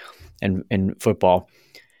dinosaur in football.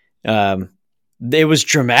 It was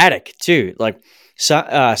dramatic too. Like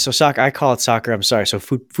so soccer, I call it soccer. I'm sorry. So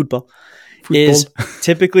football is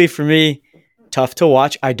typically for me tough to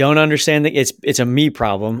watch. I don't understand it's a me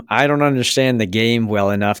problem. I don't understand the game well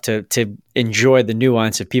enough to enjoy the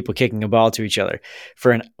nuance of people kicking a ball to each other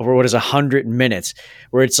for what is 100 minutes,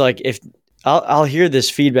 where it's like, if I'll hear this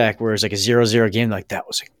feedback where it's like a 0-0 game, like, that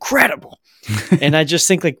was incredible. And I just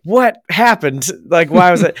think, like, what happened? Like, why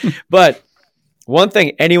was it? But one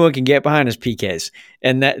thing anyone can get behind is PKs,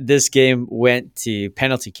 and that this game went to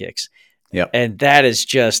penalty kicks. Yep. And that is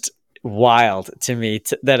just wild to me,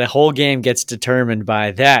 that a whole game gets determined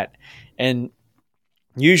by that. And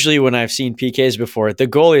usually when I've seen PKs before, the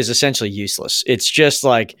goalie is essentially useless. It's just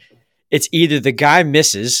like, it's either the guy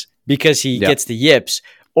misses because he gets the yips,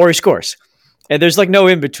 or he scores. And there's like no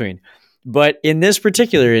in between. But in this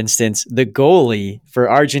particular instance, the goalie for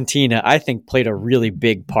Argentina, I think, played a really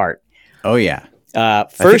big part. Oh, yeah.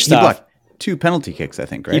 First he off, blocked 2 penalty kicks, I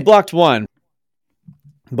think, right? He blocked one,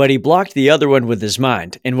 but he blocked the other one with his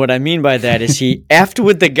mind. And what I mean by that is he effed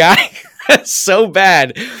with the guy so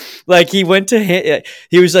bad. Like, he went to him,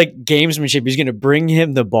 he was like gamesmanship. He's going to bring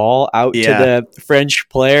him the ball out to the French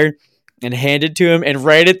player and hand it to him. And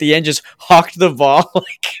right at the end, just hawked the ball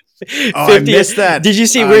like 50. I missed that. Did you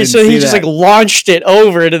see where? So he just like launched it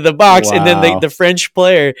over to the box, and then the French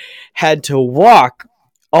player had to walk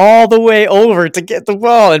all the way over to get the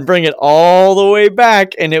ball and bring it all the way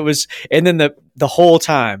back. And then the whole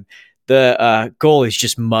time the goalie's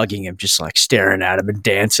just mugging him, just like staring at him and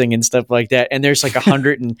dancing and stuff like that. And there's like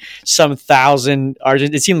 100 and some thousand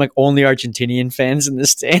it seemed like only Argentinian fans in the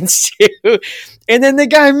stands too. And then the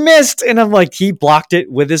guy missed, and I'm like, he blocked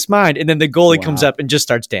it with his mind. And then the goalie comes up and just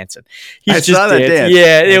starts dancing. He's saw that dance.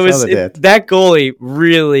 Yeah, that goalie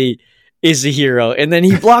really is a hero. And then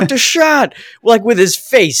he blocked a shot like with his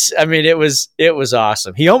face. I mean, it was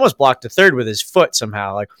awesome. He almost blocked a third with his foot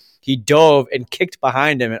somehow. Like, he dove and kicked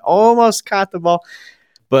behind him and almost caught the ball.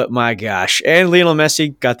 But my gosh. And Lionel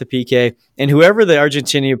Messi got the PK. And whoever the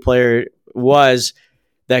Argentina player was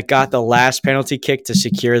that got the last penalty kick to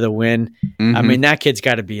secure the win, I mean, that kid's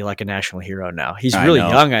got to be like a national hero now. He's really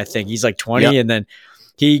young, I think. He's like 20, and then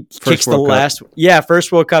he kicks the last. Yeah,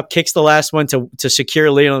 first World Cup, kicks the last one to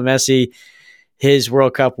secure Lionel Messi his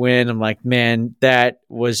World Cup win. I'm like, man, it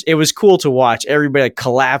was cool to watch. Everybody like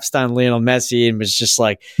collapsed on Lionel Messi and was just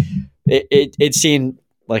like, it seemed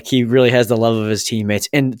like he really has the love of his teammates.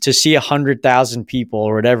 And to see 100,000 people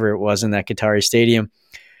or whatever it was in that Qatari stadium,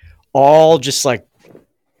 all just like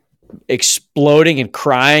exploding and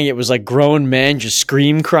crying. It was like grown men just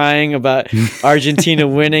scream crying about Argentina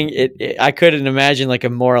winning. I couldn't imagine like a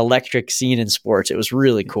more electric scene in sports. It was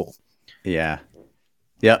really cool. Yeah.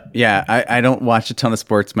 Yep. Yeah. I don't watch a ton of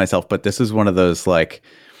sports myself, but this is one of those, like,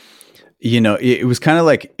 you know, it was kind of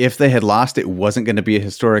like if they had lost, it wasn't going to be a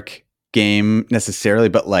historic game necessarily,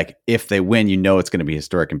 but like if they win, you know, it's going to be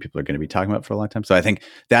historic and people are going to be talking about it for a long time. So I think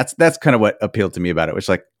that's kind of what appealed to me about it, which,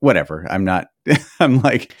 like, whatever. I'm not a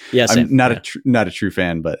true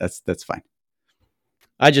fan, but that's fine.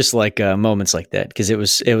 I just like moments like that because it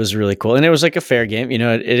was really cool, and it was like a fair game. You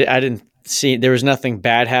know, I didn't see there was nothing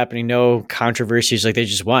bad happening, no controversies. Like, they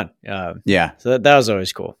just won. Yeah, so that was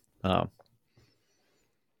always cool.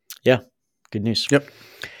 Yeah, good news. Yep.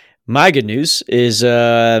 My good news is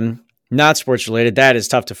not sports related. That is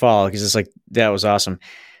tough to follow because it's like, that was awesome.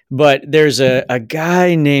 But there's a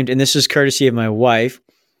guy named, and this is courtesy of my wife,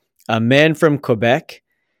 a man from Quebec.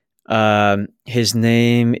 His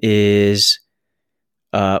name is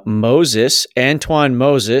Moses. Antoine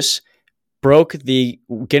Moses broke the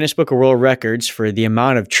Guinness Book of World Records for the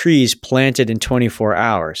amount of trees planted in 24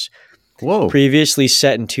 hours. Whoa. Previously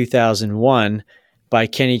set in 2001 by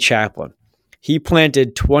Kenny Chaplin. He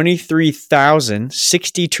planted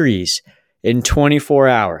 23,060 trees in 24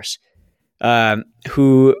 hours.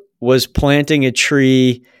 Who was planting a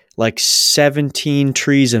tree like 17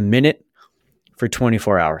 trees a minute for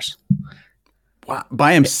 24 hours. Wow.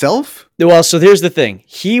 By himself? Well, so here's the thing.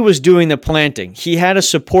 He was doing the planting. He had a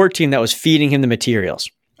support team that was feeding him the materials.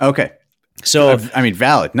 Okay. So I mean,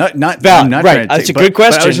 valid. Not valid. Not right. That's a good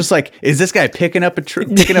question. But I was just like, is this guy picking up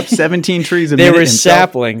 17 trees a minute? They were himself?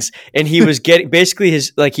 saplings, and he was getting basically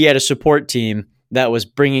he had a support team that was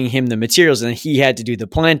bringing him the materials, and he had to do the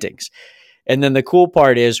plantings. And then the cool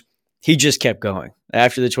part is he just kept going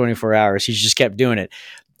after the 24 hours. He just kept doing it.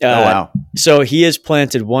 Oh, wow. So he has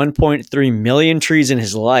planted 1.3 million trees in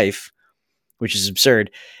his life, which is absurd.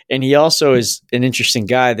 And he also is an interesting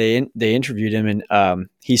guy. They interviewed him, and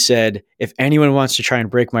he said, if anyone wants to try and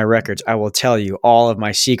break my records, I will tell you all of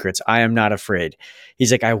my secrets. I am not afraid.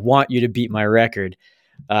 He's like, I want you to beat my record.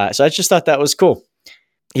 So I just thought that was cool.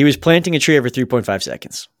 He was planting a tree every 3.5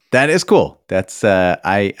 seconds. That is cool. That's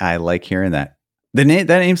I like hearing that. The name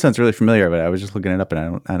that name sounds really familiar, but I was just looking it up,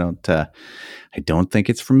 and I don't think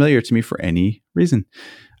it's familiar to me for any reason.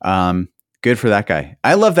 Good for that guy.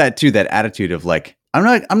 I love that too. That attitude of like,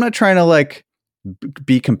 I'm not trying to like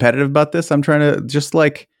be competitive about this. I'm trying to just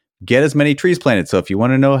like get as many trees planted. So if you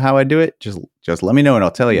want to know how I do it, just let me know and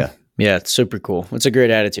I'll tell you. Yeah, it's super cool. It's a great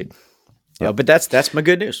attitude. Yep. But that's my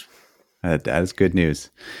good news. That is good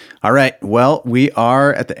news. All right. Well, we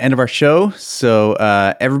are at the end of our show. So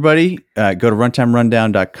everybody go to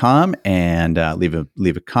runtimerundown.com and leave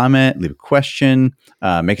a comment, leave a question,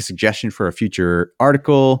 make a suggestion for a future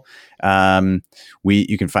article.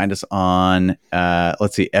 You can find us on,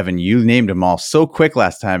 let's see, Evan, you named them all so quick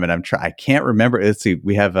last time and I can't remember. Let's see.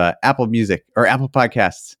 We have Apple Music or Apple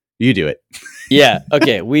Podcasts. You do it. Yeah.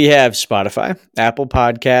 Okay. We have Spotify, Apple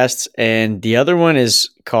Podcasts, and the other one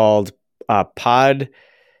is called Pod.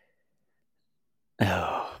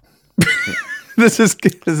 Oh. This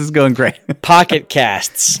is going great. Pocket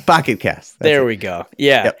Casts. Pocket Casts. There we go.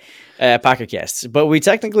 Yeah. Yep. Pocket Casts. But we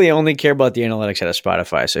technically only care about the analytics out of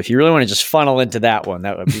Spotify. So if you really want to just funnel into that one,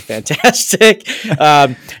 that would be fantastic.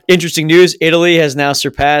 Interesting news. Italy has now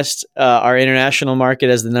surpassed our international market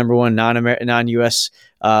as the number one non-US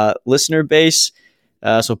listener base.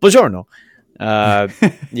 So buongiorno.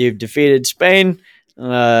 You've defeated Spain.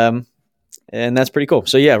 And that's pretty cool.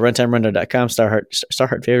 So yeah, runtimerundown.com,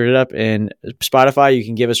 Starheart favorite it up. And Spotify, you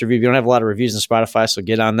can give us a review. We don't have a lot of reviews on Spotify, so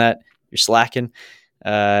get on that. You're slacking.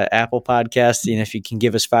 Apple Podcasts, if you can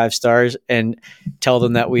give us 5 stars and tell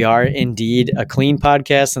them that we are indeed a clean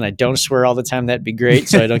podcast and I don't swear all the time, that'd be great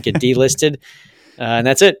so I don't get delisted. And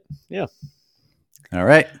that's it. Yeah. All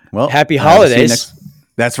right. Well, happy holidays.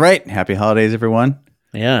 That's right. Happy holidays, everyone.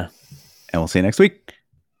 Yeah. And we'll see you next week.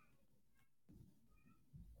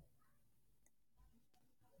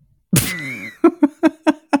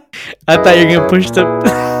 I thought you were going to push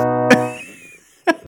the...